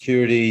food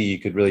security. You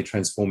could really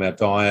transform our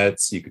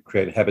diets. You could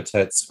create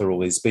habitats for all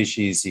these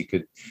species. You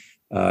could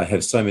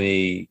have so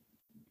many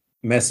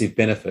massive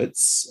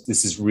benefits.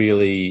 This is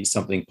really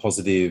something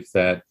positive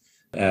that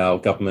our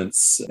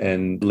governments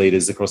and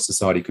leaders across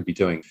society could be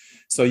doing.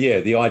 So,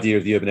 the idea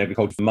of the Urban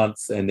Agriculture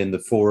Month and then the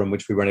forum,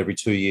 which we run every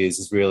 2 years,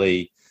 is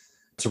really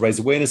to raise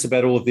awareness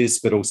about all of this,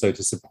 but also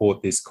to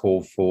support this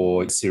call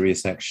for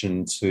serious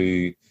action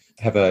to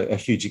have a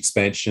huge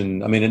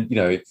expansion. I mean,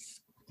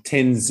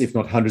 tens, if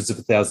not hundreds of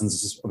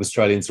thousands of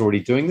Australians are already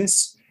doing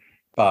this,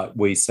 but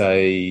we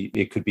say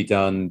it could be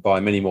done by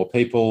many more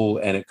people,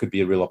 and it could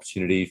be a real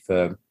opportunity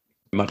for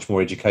much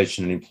more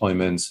education and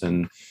employment,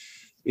 and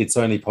it's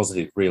only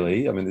positive,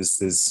 really. I mean,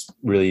 there's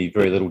really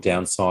very little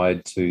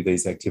downside to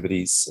these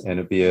activities, and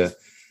it'd be a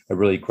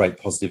really great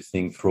positive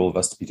thing for all of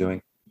us to be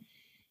doing.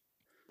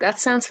 That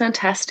sounds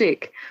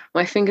fantastic.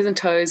 My fingers and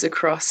toes are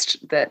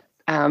crossed that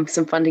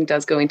some funding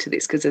does go into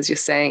this, because as you're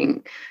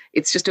saying,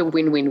 it's just a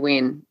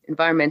win-win-win,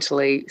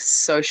 environmentally,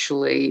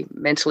 socially,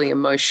 mentally,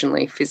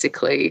 emotionally,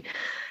 physically,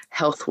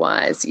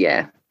 health-wise.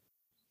 Yeah.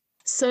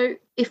 So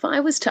if I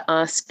was to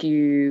ask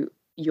you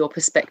your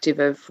perspective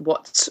of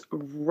what's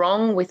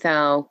wrong with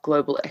our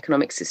global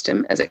economic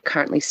system as it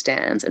currently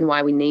stands and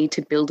why we need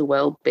to build a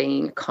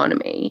well-being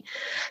economy,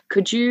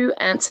 could you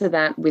answer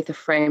that with a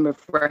frame of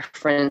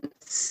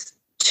reference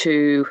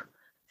to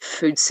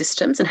food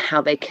systems and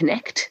how they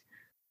connect?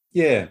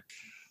 Yeah.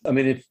 I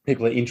mean, if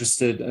people are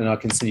interested, and I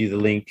can send you the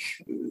link,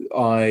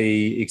 I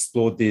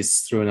explored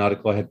this through an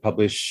article I had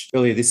published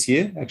earlier this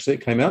year. Actually,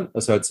 it came out.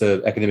 So it's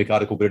an academic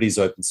article, but it is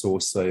open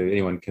source, so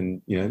anyone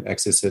can,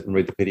 access it and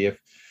read the PDF.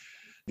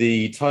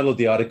 The title of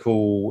the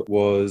article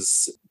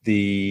was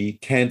The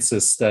Cancer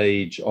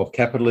Stage of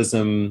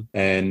Capitalism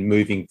and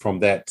Moving from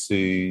That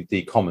to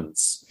the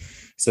Commons.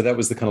 So that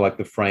was the kind of like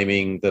the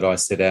framing that I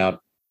set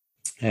out.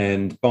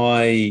 And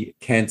by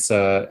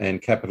cancer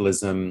and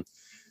capitalism,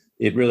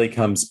 it really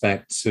comes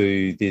back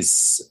to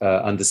this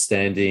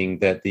understanding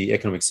that the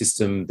economic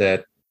system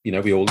that,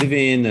 we all live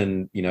in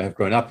and, have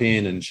grown up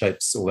in and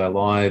shapes all our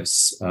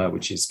lives,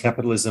 which is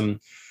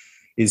capitalism,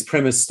 is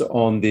premised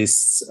on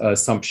this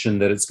assumption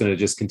that it's going to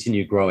just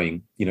continue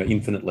growing,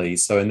 infinitely.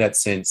 So in that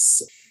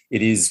sense,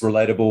 it is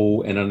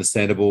relatable and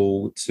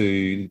understandable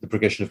to the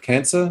progression of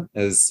cancer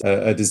as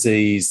a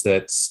disease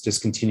that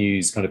just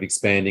continues kind of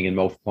expanding and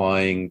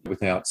multiplying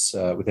without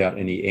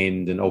any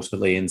end, and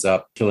ultimately ends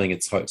up killing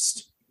its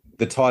host.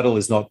 The title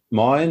is not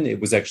mine.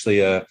 It was actually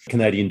a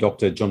Canadian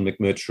doctor, John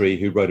McMurtry,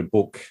 who wrote a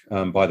book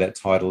by that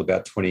title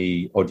about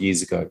 20 odd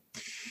years ago,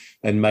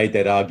 and made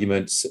that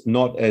argument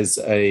not as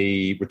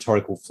a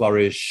rhetorical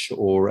flourish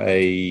or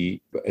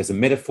as a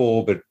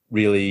metaphor, but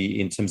really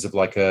in terms of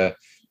like a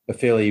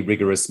fairly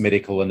rigorous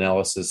medical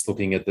analysis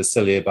looking at the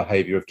cellular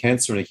behavior of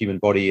cancer in a human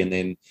body, and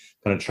then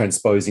kind of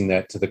transposing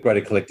that to the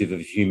greater collective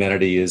of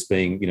humanity as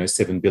being,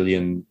 7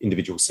 billion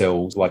individual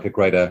cells, like a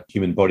greater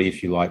human body,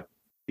 if you like.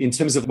 In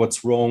terms of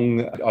what's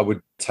wrong, I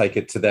would take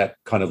it to that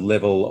kind of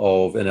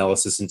level of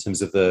analysis in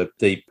terms of the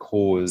deep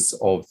cause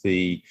of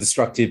the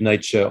destructive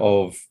nature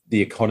of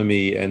the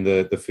economy and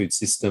the food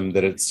system,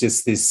 that it's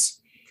just this,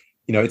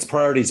 its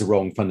priorities are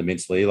wrong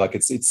fundamentally. Like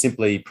it's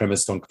simply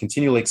premised on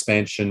continual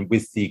expansion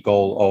with the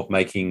goal of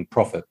making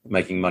profit,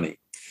 making money.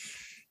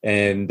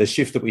 And the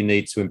shift that we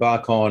need to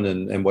embark on,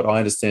 and what I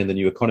understand the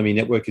New Economy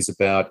Network is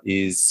about,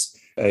 is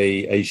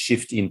a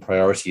shift in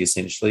priority,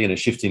 essentially, and a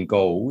shift in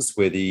goals,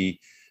 where the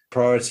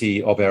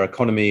priority of our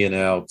economy and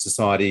our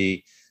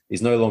society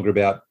is no longer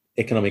about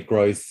economic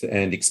growth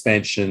and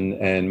expansion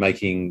and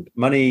making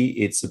money.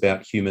 It's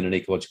about human and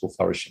ecological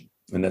flourishing.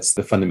 And that's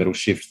the fundamental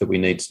shift that we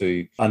need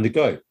to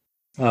undergo.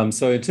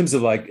 So in terms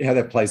of like how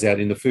that plays out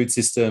in the food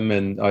system,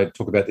 and I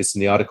talk about this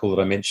in the article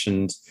that I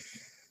mentioned,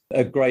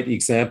 a great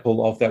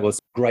example of that, was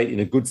great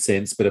in a good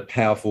sense, but a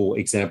powerful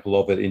example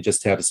of it in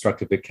just how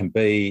destructive it can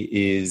be,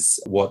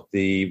 is what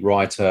the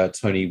writer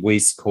Tony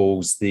Weiss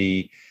calls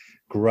the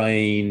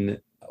grain,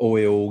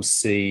 oil,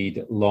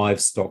 seed,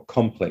 livestock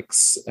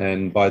complex.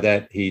 And by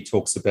that, he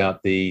talks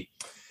about the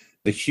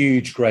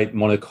huge, great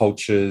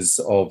monocultures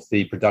of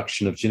the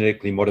production of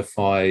genetically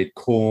modified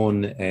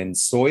corn and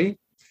soy.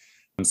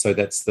 So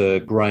that's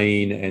the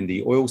grain and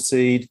the oil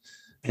seed,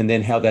 and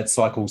then how that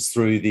cycles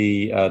through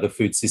the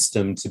food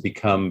system to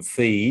become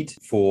feed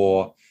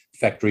for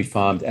factory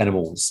farmed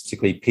animals,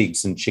 particularly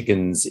pigs and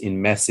chickens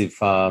in massive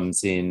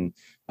farms in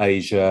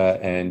Asia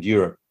and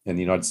Europe and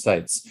the United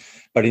States.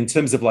 But in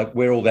terms of like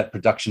where all that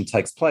production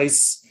takes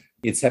place,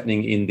 it's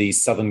happening in the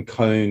southern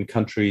cone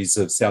countries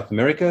of South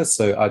America,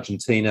 so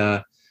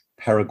Argentina,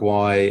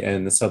 Paraguay,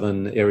 and the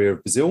southern area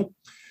of Brazil,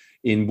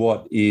 in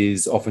what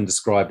is often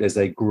described as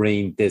a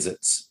green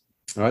desert.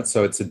 All right,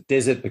 so it's a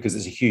desert because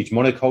it's a huge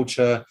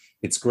monoculture.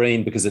 It's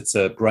green because it's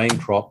a grain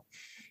crop.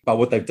 But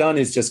what they've done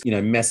is just,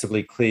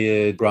 massively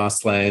cleared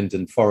grassland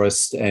and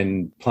forest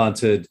and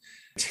planted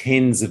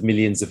tens of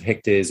millions of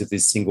hectares of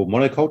this single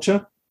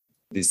monoculture,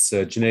 this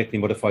genetically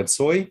modified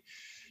soy.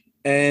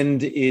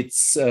 And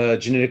it's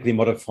genetically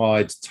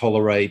modified to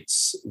tolerate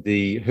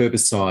the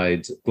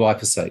herbicide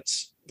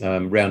glyphosate,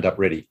 Roundup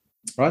Ready,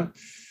 right?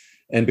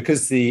 And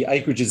because the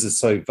acreages are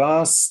so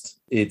vast,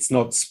 it's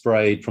not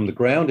sprayed from the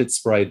ground, it's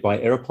sprayed by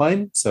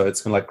aeroplane. So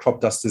it's kind of like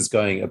crop dusters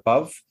going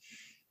above.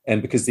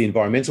 And because the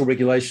environmental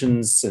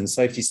regulations and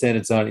safety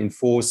standards aren't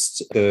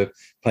enforced, the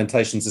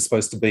plantations are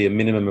supposed to be a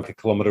minimum of 1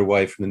 kilometre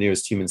away from the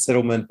nearest human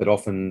settlement, but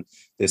often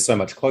they're so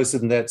much closer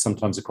than that,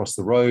 sometimes across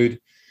the road.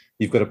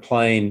 You've got a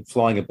plane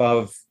flying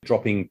above,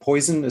 dropping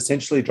poison,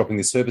 essentially, dropping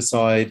this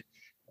herbicide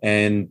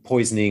and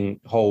poisoning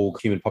whole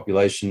human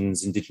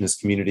populations, Indigenous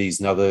communities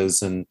and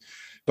others. And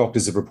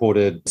doctors have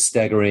reported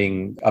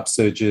staggering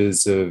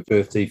upsurges of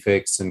birth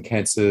defects and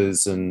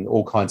cancers and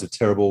all kinds of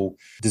terrible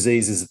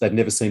diseases that they've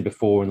never seen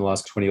before in the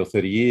last 20 or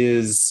 30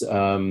 years.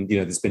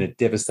 There's been a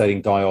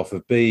devastating die-off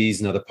of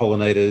bees and other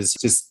pollinators,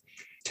 just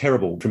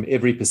terrible from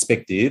every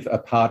perspective,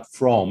 apart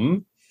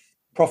from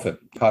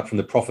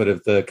the profit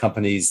of the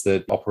companies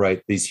that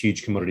operate these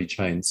huge commodity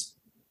chains.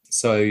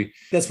 So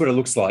that's what it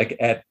looks like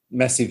at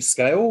massive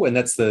scale. And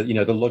that's the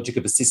logic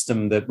of a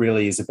system that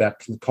really is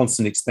about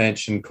constant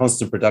expansion,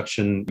 constant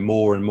production,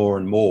 more and more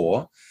and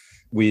more,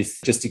 with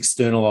just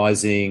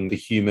externalizing the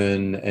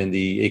human and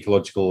the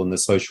ecological and the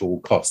social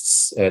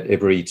costs at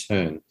every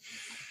turn.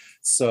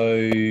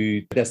 So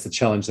that's the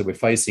challenge that we're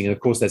facing. And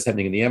of course, that's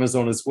happening in the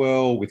Amazon as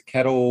well with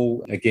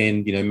cattle.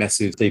 Again,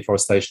 massive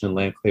deforestation and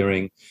land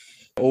clearing,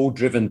 all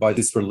driven by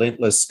this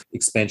relentless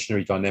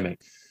expansionary dynamic.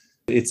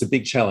 It's a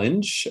big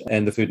challenge,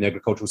 and the food and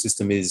agricultural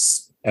system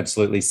is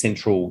absolutely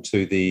central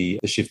to the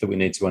shift that we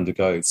need to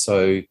undergo.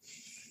 So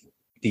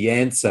the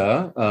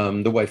answer,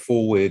 the way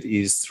forward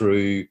is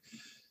through,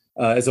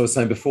 as I was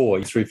saying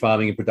before, through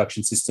farming and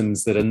production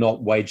systems that are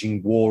not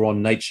waging war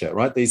on nature,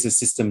 right? These are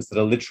systems that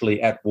are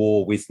literally at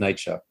war with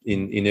nature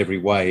in every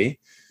way.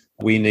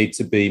 We need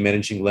to be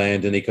managing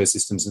land and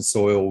ecosystems and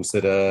soils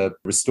that are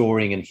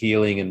restoring and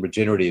healing and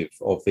regenerative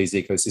of these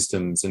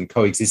ecosystems and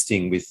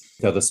coexisting with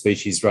other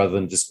species rather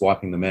than just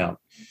wiping them out.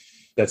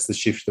 That's the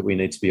shift that we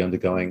need to be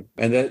undergoing.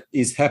 And that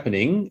is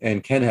happening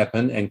and can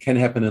happen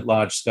at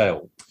large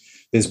scale.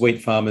 There's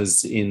wheat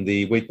farmers in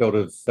the wheat belt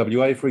of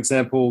WA, for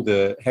example,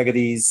 the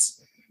Haggertys,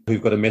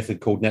 who've got a method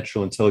called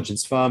natural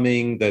intelligence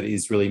farming that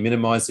is really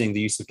minimising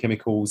the use of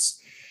chemicals.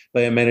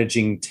 They are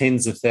managing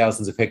tens of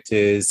thousands of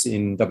hectares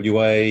in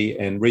WA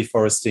and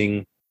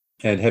reforesting,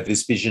 and have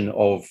this vision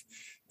of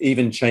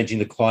even changing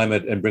the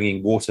climate and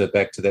bringing water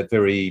back to that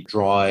very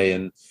dry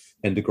and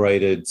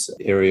degraded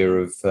area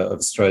of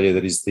Australia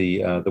that is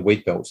the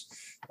wheat belt,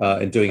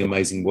 and doing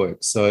amazing work.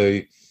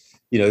 So,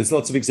 there's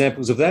lots of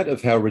examples of that,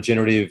 of how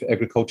regenerative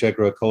agriculture,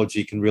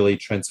 agroecology can really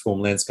transform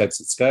landscapes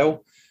at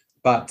scale.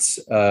 But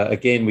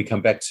again, we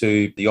come back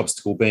to the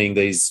obstacle being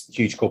these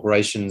huge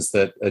corporations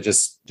that are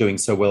just doing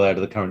so well out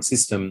of the current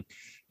system,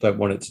 don't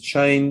want it to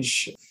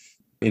change.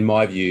 In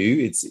my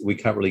view, we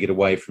can't really get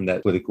away from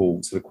that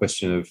political sort of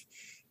question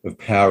of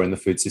power in the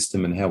food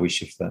system and how we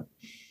shift that.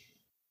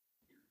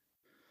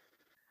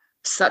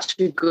 Such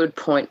a good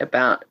point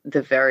about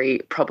the very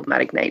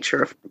problematic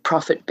nature of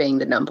profit being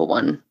the number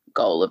one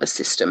goal of a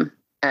system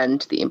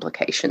and the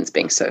implications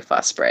being so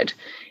far spread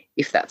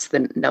if that's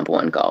the number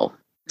one goal.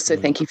 So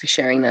thank you for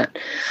sharing that.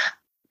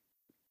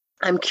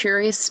 I'm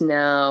curious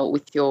now,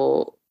 with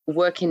your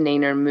work in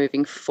NINA and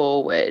moving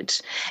forward,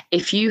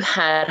 if you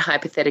had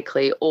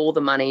hypothetically all the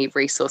money,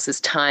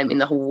 resources, time in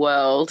the whole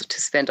world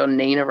to spend on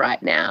NINA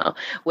right now,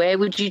 where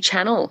would you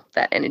channel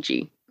that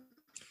energy?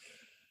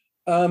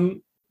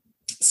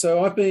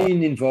 So I've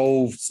been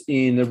involved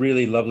in a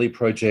really lovely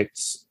project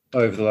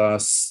over the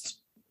last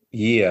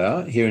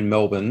year here in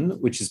Melbourne,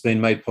 which has been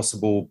made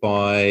possible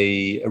by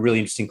a really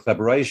interesting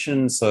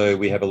collaboration. So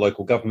we have a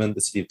local government,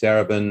 the City of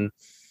Darebin.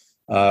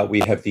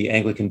 We have the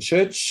Anglican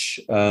Church,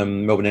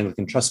 Melbourne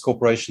Anglican Trust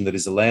Corporation, that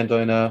is a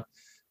landowner.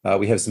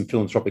 We have some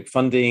philanthropic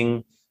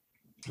funding.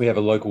 We have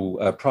a local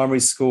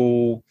primary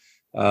school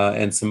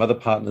and some other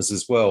partners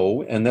as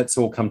well. And that's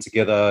all come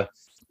together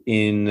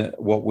in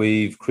what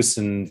we've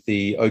christened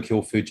the Oak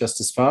Hill Food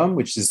Justice Farm,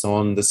 which is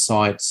on the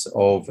site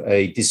of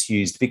a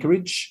disused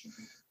vicarage.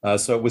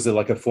 So it was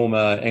like a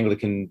former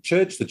Anglican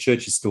church. The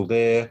church is still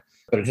there,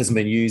 but it hasn't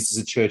been used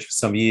as a church for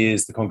some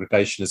years. The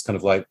congregation has kind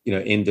of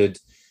ended.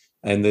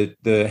 And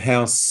the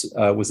house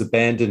was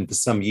abandoned for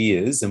some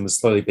years and was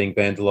slowly being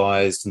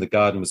vandalised, and the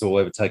garden was all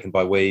overtaken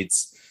by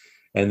weeds.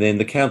 And then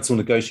the council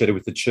negotiated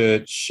with the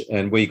church,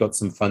 and we got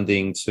some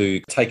funding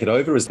to take it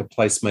over as a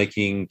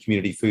placemaking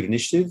community food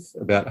initiative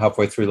about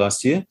halfway through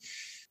last year.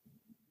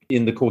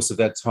 In the course of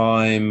that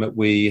time,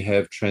 we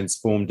have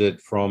transformed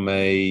it from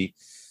a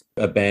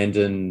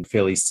abandoned,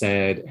 fairly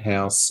sad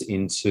house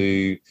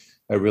into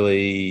a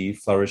really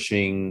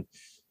flourishing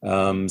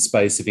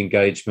space of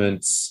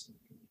engagement.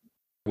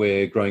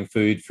 We're growing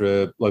food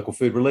for local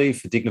food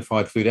relief, for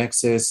dignified food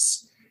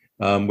access.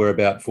 Where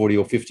about 40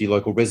 or 50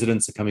 local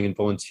residents are coming and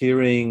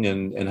volunteering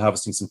and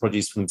harvesting some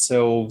produce for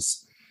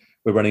themselves.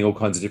 We're running all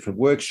kinds of different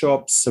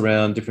workshops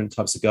around different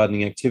types of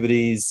gardening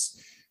activities.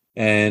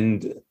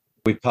 And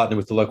we've partnered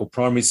with the local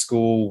primary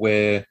school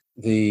where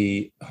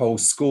the whole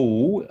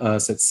school,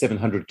 so it's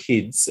 700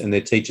 kids, and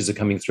their teachers are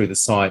coming through the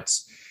site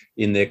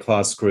in their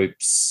class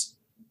groups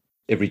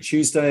every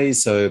Tuesday.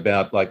 So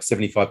about like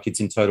 75 kids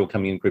in total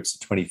coming in groups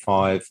of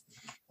 25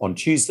 on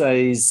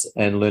Tuesdays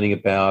and learning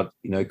about,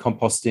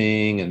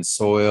 composting and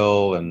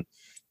soil and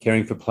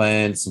caring for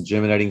plants and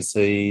germinating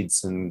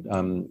seeds. And,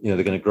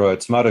 they're going to grow a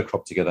tomato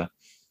crop together.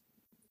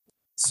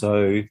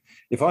 So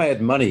if I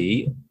had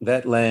money,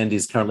 that land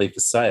is currently for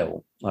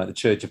sale. Like the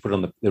church have put it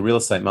on the real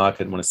estate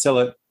market and want to sell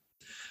it.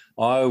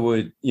 I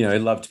would,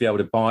 love to be able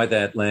to buy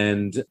that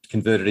land,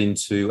 convert it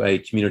into a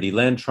community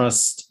land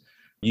trust,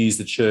 use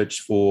the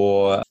church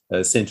for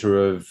a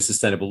centre of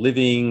sustainable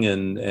living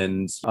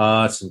and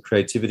art and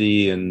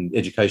creativity and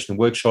educational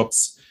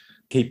workshops,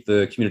 keep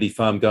the community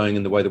farm going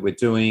in the way that we're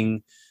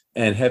doing,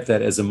 and have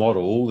that as a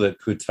model that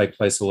could take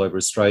place all over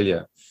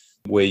Australia,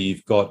 where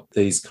you've got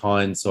these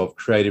kinds of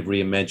creative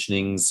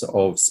reimaginings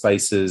of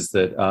spaces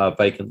that are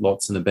vacant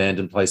lots and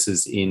abandoned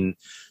places in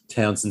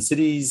towns and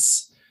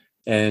cities,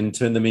 and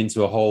turn them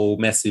into a whole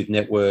massive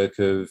network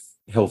of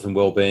health and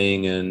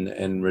well-being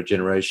and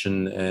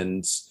regeneration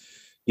and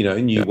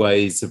new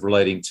ways of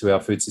relating to our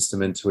food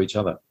system and to each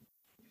other.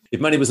 If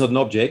money was not an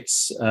object,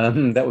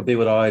 that would be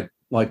what I'd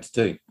like to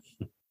do.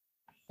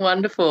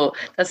 Wonderful.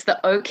 That's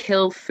the Oak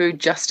Hill Food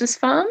Justice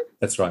Farm?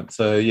 That's right.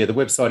 So, the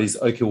website is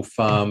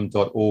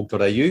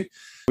oakhillfarm.org.au.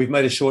 We've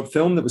made a short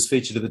film that was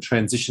featured at the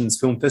Transitions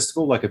Film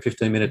Festival, like a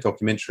 15-minute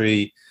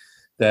documentary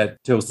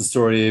that tells the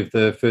story of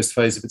the first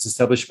phase of its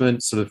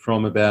establishment, sort of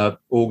from about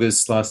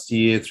August last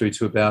year through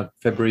to about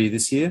February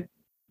this year.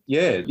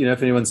 Yeah,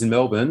 if anyone's in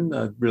Melbourne,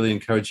 I'd really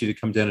encourage you to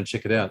come down and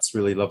check it out. It's a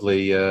really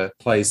lovely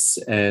place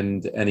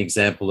and an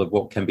example of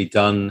what can be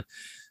done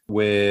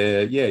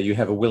where, you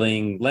have a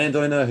willing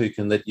landowner who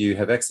can let you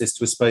have access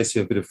to a space, you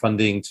have a bit of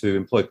funding to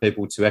employ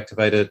people to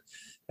activate it,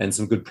 and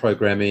some good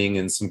programming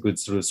and some good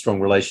sort of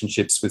strong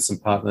relationships with some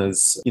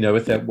partners.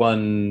 With that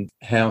one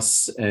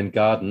house and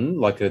garden,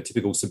 like a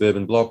typical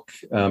suburban block,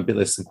 a bit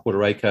less than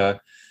quarter acre,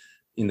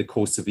 in the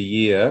course of a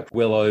year,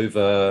 well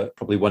over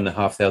probably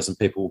 1,500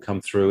 people will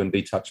come through and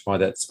be touched by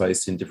that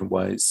space in different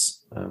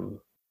ways.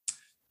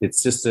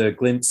 It's just a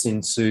glimpse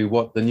into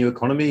what the new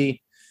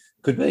economy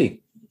could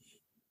be.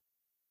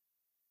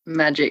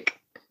 Magic.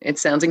 It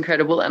sounds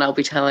incredible, and I'll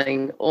be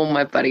telling all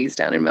my buddies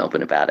down in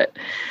Melbourne about it.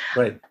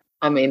 Great.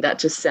 I mean, that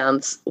just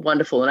sounds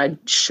wonderful, and I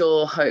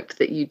sure hope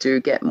that you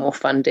do get more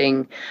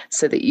funding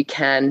so that you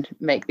can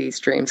make these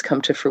dreams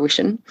come to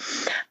fruition.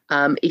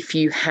 If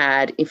you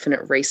had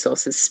infinite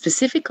resources,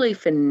 specifically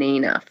for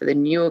NINA, for the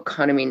New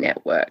Economy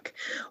Network,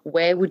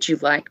 where would you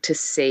like to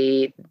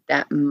see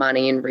that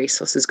money and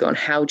resources go, and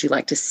how would you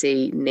like to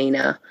see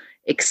NINA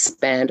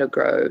expand or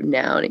grow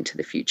now and into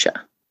the future?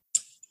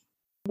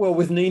 Well,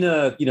 with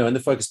NINA, and the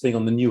focus being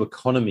on the new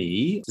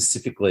economy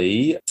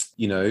specifically,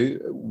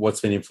 what's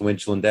been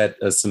influential in that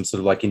are some sort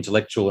of like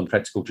intellectual and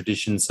practical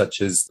traditions,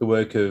 such as the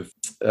work of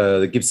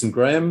the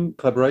Gibson-Graham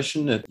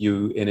collaboration at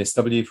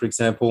UNSW, for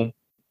example,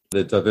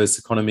 the diverse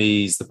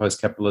economies, the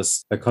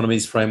post-capitalist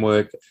economies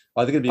framework.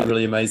 I think it'd be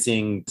really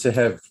amazing to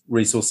have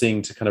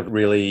resourcing to kind of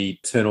really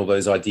turn all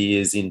those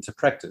ideas into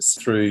practice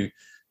through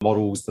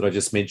models that I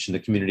just mentioned, the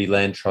community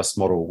land trust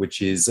model,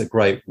 which is a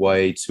great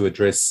way to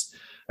address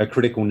a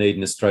critical need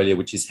in Australia,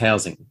 which is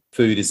housing.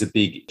 Food is a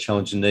big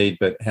challenge and need,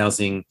 but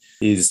housing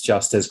is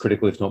just as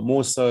critical, if not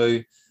more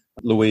so.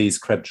 Louise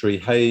Crabtree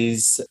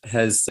Hayes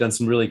has done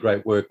some really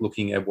great work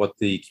looking at what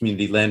the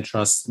community land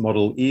trust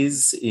model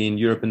is in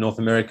Europe and North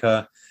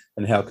America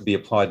and how it could be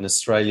applied in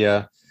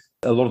Australia.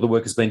 A lot of the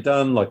work has been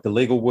done, like the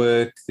legal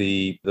work,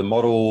 the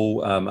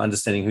model,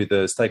 understanding who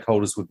the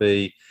stakeholders would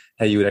be,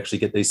 how you would actually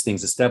get these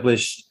things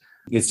established.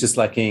 It's just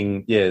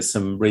lacking,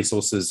 some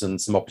resources and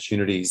some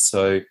opportunities.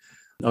 So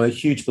I'm a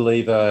huge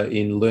believer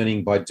in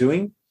learning by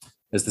doing.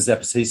 As the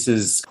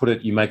Zapatistas put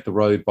it, you make the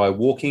road by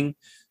walking.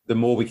 The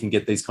more we can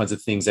get these kinds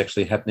of things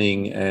actually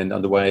happening and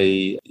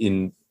underway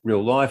in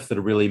real life that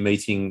are really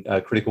meeting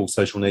critical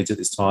social needs at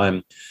this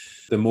time,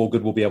 the more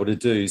good we'll be able to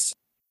do. So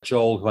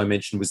Joel, who I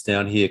mentioned, was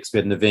down here because we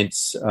had an event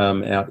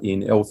out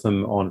in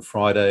Eltham on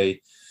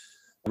Friday,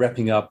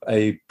 wrapping up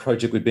a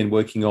project we've been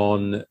working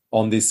on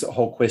this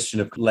whole question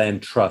of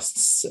land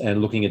trusts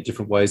and looking at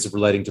different ways of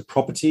relating to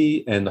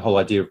property and the whole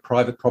idea of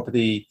private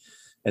property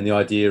and the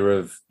idea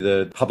of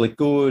the public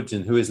good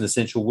and who is an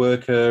essential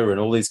worker and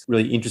all these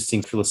really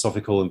interesting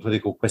philosophical and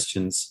political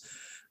questions.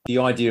 The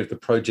idea of the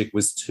project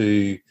was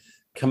to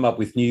come up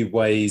with new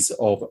ways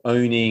of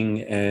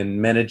owning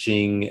and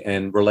managing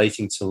and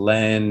relating to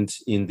land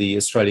in the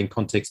Australian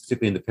context,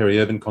 particularly in the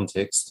peri-urban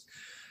context,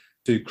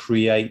 to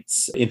create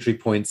entry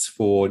points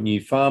for new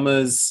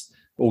farmers,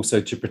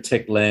 also to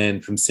protect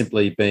land from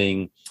simply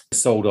being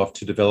sold off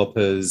to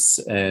developers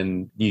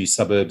and new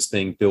suburbs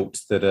being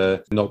built that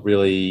are not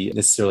really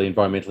necessarily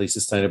environmentally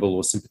sustainable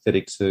or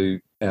sympathetic to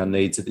our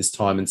needs at this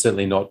time, and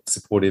certainly not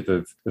supportive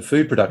of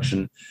food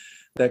production.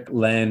 That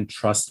land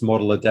trust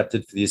model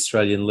adapted for the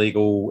Australian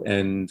legal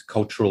and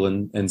cultural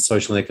and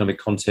social and economic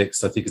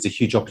context, I think, is a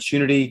huge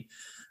opportunity.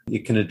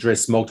 It can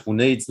address multiple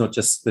needs, not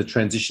just the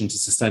transition to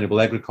sustainable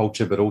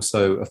agriculture, but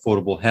also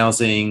affordable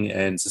housing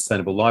and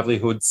sustainable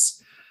livelihoods.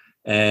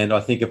 And I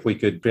think if we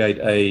could create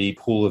a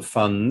pool of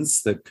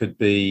funds that could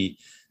be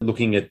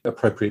looking at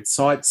appropriate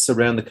sites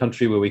around the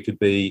country where we could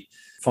be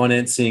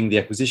financing the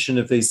acquisition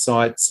of these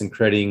sites and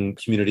creating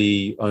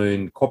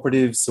community-owned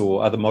cooperatives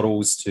or other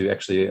models to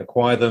actually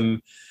acquire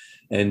them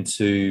and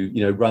to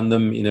run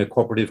them in a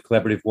cooperative,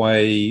 collaborative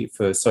way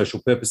for social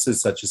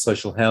purposes such as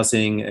social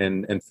housing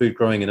and food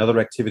growing and other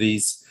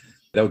activities,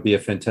 that would be a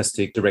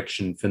fantastic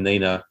direction for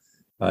NINA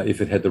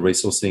if it had the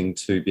resourcing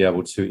to be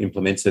able to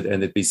implement it.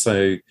 And there'd be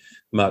so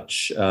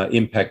much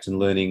impact and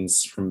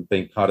learnings from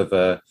being part of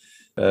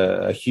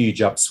a huge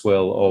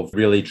upswell of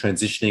really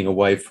transitioning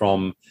away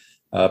from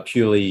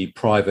purely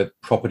private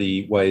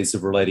property ways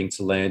of relating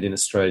to land in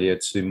Australia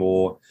to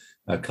more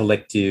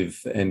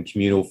collective and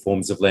communal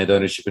forms of land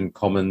ownership and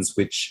commons,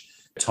 which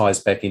ties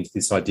back into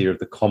this idea of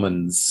the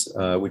commons,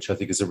 which I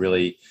think is a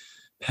really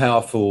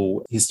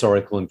powerful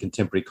historical and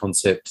contemporary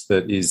concept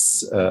that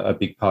is a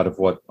big part of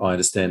what I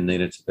understand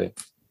NINA to be.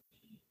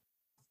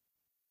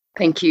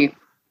 Thank you.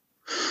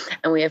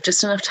 And we have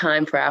just enough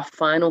time for our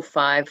final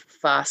 5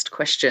 fast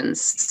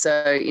questions.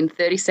 So in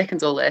 30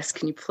 seconds or less,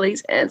 can you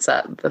please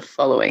answer the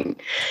following?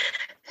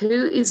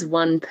 Who is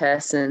one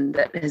person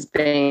that has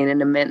been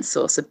an immense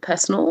source of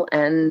personal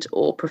and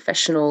or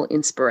professional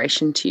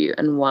inspiration to you,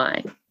 and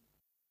why?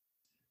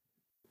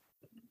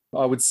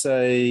 I would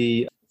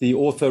say the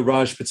author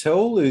Raj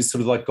Patel, who's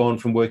sort of like gone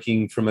from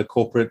working from a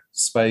corporate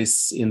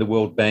space in the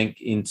World Bank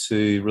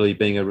into really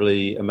being a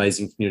really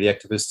amazing community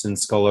activist and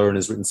scholar, and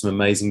has written some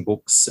amazing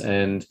books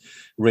and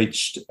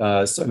reached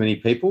so many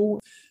people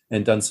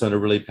and done so in a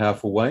really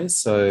powerful way.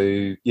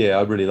 So, yeah,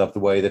 I really love the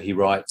way that he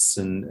writes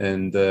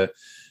and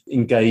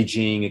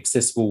engaging,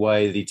 accessible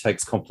way that he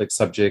takes complex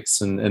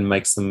subjects and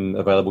makes them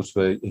available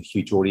to a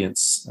huge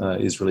audience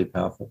is really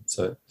powerful.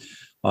 So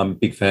I'm a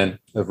big fan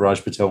of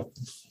Raj Patel.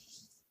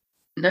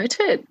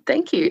 Noted.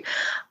 Thank you.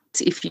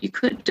 If you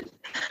could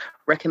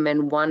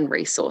recommend one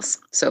resource,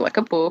 so like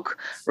a book,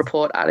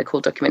 report, article,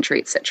 documentary,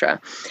 etc.,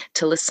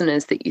 to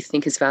listeners that you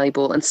think is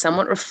valuable and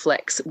somewhat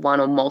reflects one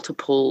or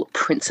multiple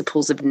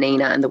principles of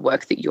NINA and the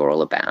work that you're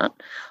all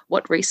about,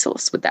 what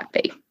resource would that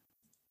be?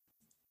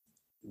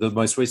 The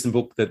most recent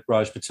book that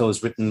Raj Patel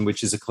has written,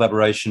 which is a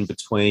collaboration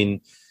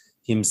between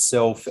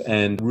himself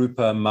and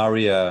Rupa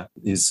Maria,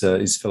 his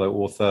fellow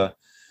author.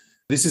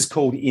 This is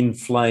called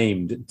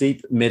Inflamed,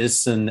 Deep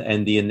Medicine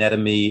and the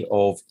Anatomy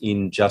of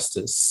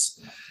Injustice.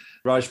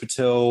 Raj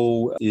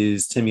Patel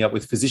is teaming up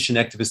with physician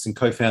activist and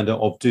co-founder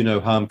of Do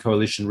No Harm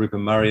Coalition, Rupa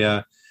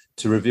Maria,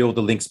 to reveal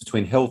the links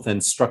between health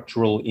and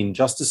structural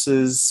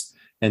injustices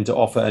and to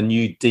offer a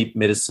new deep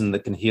medicine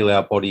that can heal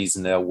our bodies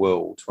and our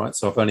world, right?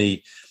 So I've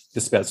only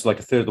just about like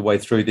a third of the way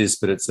through this,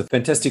 but it's a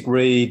fantastic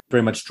read,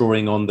 very much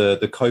drawing on the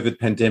COVID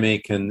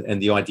pandemic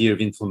and the idea of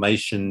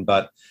inflammation,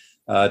 but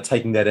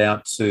taking that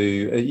out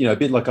to, a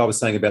bit like I was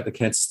saying about the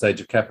cancer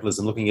stage of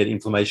capitalism, looking at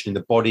inflammation in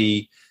the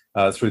body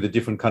through the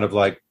different kind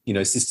of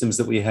systems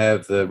that we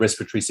have, the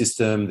respiratory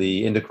system,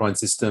 the endocrine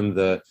system,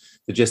 the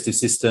digestive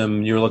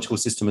system, neurological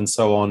system, and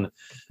so on.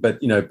 But,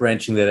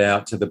 branching that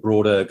out to the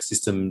broader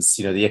systems,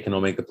 the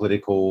economic, the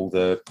political,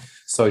 the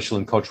social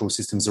and cultural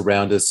systems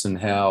around us, and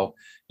how,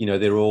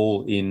 they're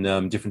all in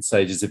different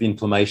stages of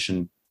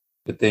inflammation.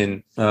 But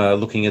then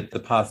looking at the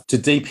path to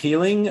deep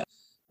healing,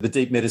 the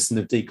deep medicine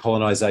of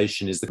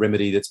decolonisation is the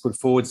remedy that's put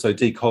forward. So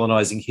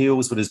decolonising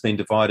heals what has been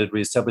divided,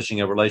 re-establishing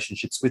our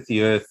relationships with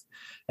the earth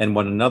and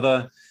one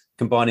another,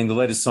 combining the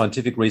latest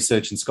scientific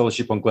research and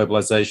scholarship on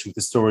globalisation with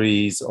the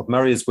stories of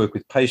Maria's work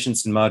with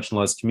patients in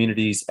marginalised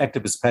communities,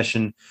 activist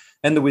passion,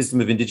 and the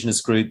wisdom of Indigenous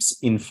groups.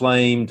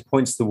 Inflamed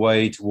points the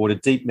way toward a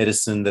deep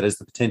medicine that has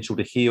the potential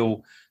to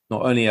heal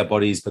not only our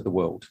bodies but the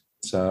world.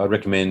 So I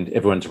recommend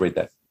everyone to read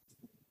that.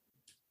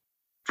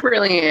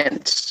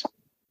 Brilliant.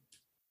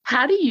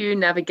 How do you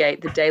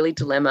navigate the daily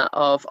dilemma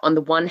of, on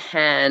the one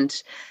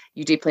hand,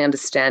 you deeply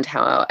understand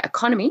how our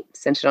economy,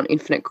 centred on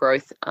infinite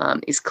growth,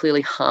 is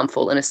clearly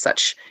harmful, and as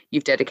such,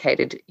 you've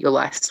dedicated your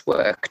life's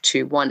work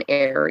to one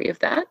area of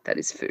that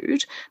is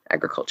food,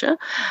 agriculture.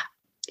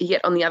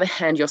 Yet, on the other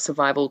hand, your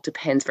survival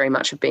depends very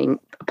much on being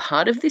a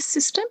part of this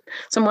system.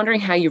 So I'm wondering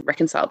how you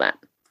reconcile that.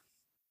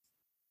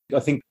 I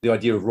think the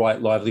idea of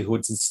right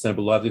livelihoods and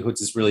sustainable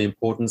livelihoods is really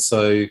important.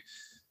 So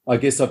I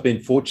guess I've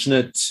been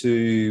fortunate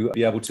to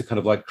be able to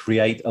kind of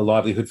create a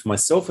livelihood for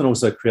myself and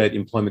also create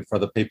employment for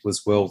other people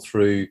as well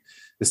through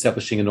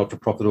establishing a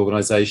not-for-profit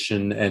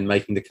organisation and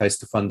making the case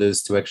to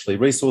funders to actually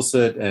resource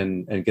it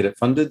and get it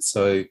funded.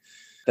 So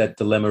that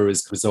dilemma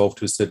is resolved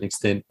to a certain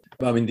extent.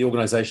 I mean, the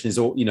organisation is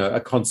all, a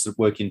constant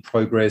work in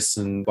progress,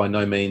 and by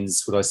no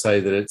means would I say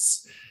that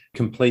it's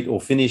complete or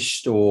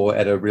finished or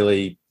at a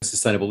really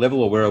sustainable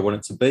level or where I want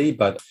it to be,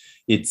 but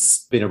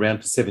it's been around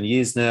for 7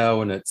 years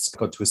now and it's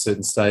got to a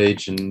certain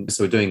stage, and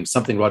so we're doing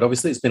something right.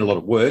 Obviously, it's been a lot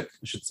of work.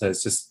 I should say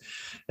it's just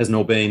hasn't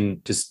all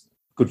been just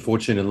good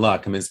fortune and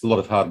luck. I mean, it's a lot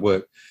of hard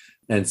work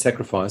and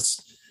sacrifice.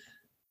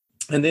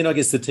 And then I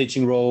guess the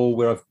teaching role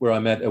where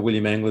I'm at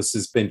William Angliss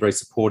has been very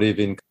supportive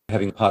in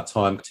having a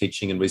part-time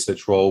teaching and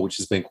research role, which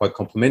has been quite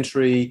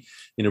complementary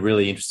in a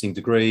really interesting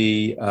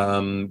degree,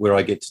 where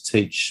I get to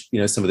teach,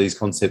 some of these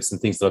concepts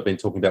and things that I've been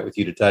talking about with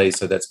you today.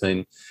 So that's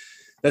been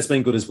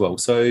good as well.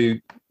 So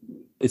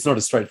it's not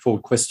a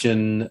straightforward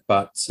question,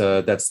 but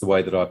that's the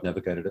way that I've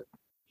navigated it.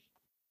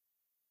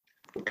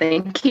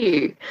 Thank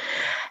you.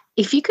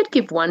 If you could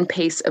give one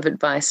piece of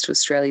advice to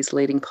Australia's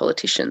leading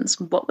politicians,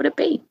 what would it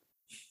be?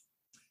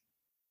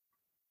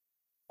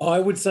 I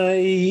would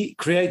say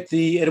create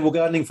the edible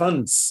gardening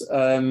funds.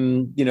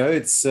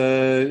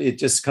 It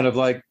just kind of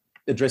like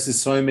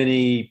addresses so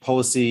many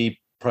policy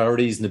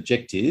priorities and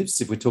objectives.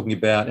 If we're talking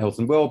about health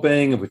and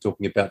wellbeing, if we're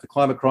talking about the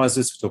climate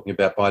crisis, we're talking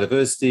about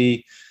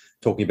biodiversity,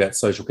 talking about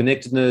social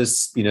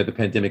connectedness, the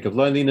pandemic of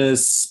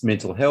loneliness,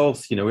 mental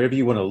health, wherever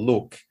you want to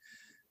look,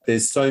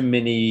 there's so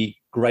many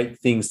great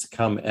things to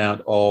come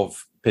out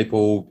of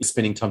people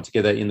spending time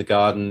together in the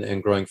garden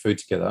and growing food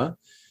together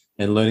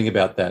and learning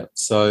about that.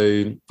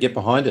 So get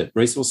behind it,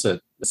 resource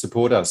it,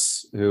 support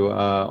us who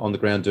are on the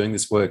ground doing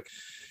this work.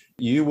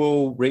 You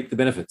will reap the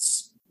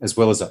benefits as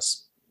well as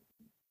us.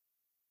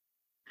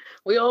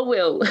 We all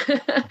will.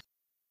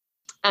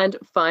 And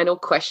final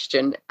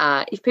question,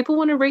 if people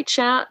want to reach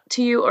out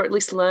to you or at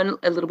least learn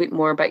a little bit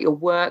more about your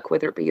work,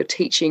 whether it be your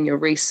teaching, your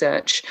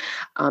research,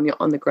 your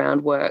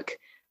on-the-ground work,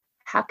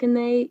 how can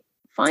they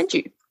find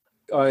you?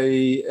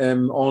 I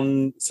am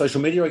on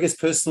social media, I guess,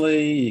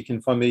 personally. You can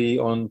find me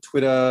on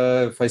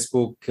Twitter,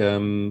 Facebook,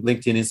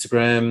 LinkedIn,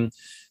 Instagram.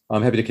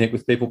 I'm happy to connect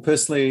with people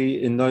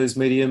personally in those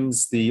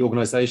mediums. The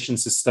organisation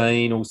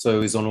Sustain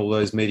also is on all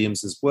those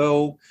mediums as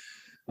well.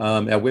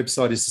 Our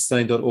website is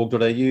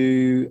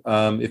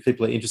sustain.org.au. If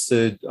people are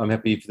interested, I'm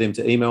happy for them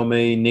to email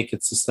me,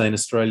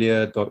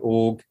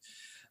 nick@sustainaustralia.org.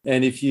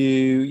 And if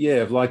you,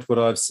 have liked what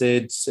I've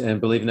said and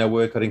believe in our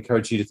work, I'd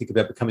encourage you to think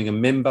about becoming a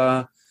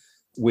member.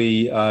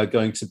 We are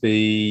going to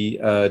be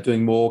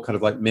doing more kind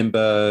of like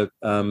member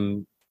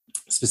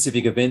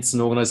specific events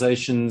and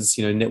organisations,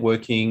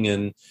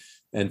 networking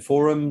and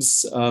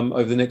forums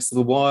over the next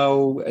little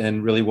while,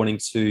 and really wanting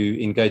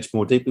to engage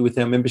more deeply with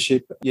our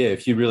membership. Yeah,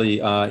 if you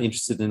really are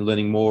interested in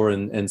learning more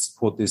and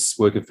support this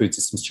work of food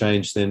systems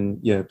change,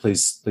 then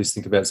please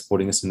think about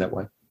supporting us in that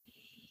way.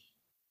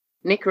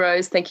 Nick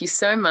Rose, thank you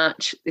so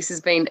much. This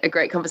has been a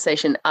great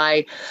conversation.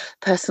 I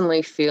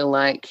personally feel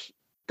like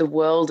the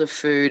world of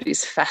food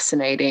is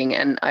fascinating,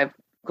 and I've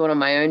gone on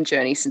my own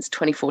journey since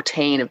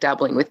 2014 of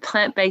dabbling with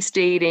plant-based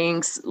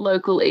eating,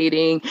 local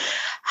eating.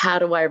 How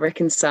do I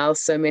reconcile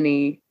so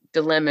many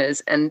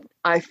dilemmas? And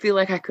I feel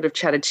like I could have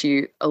chatted to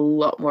you a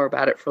lot more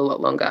about it for a lot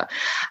longer.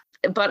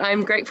 But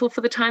I'm grateful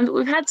for the time that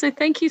we've had. So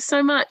thank you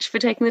so much for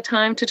taking the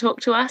time to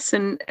talk to us,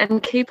 and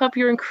keep up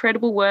your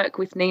incredible work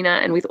with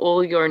Nina and with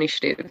all your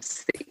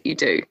initiatives that you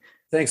do.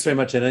 Thanks very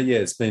much, Anna. Yeah,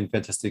 it's been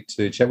fantastic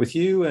to chat with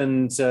you,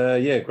 and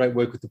great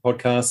work with the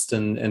podcast,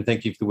 and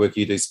thank you for the work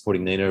you do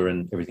supporting Nina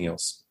and everything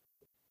else.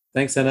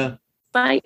 Thanks, Anna. Bye.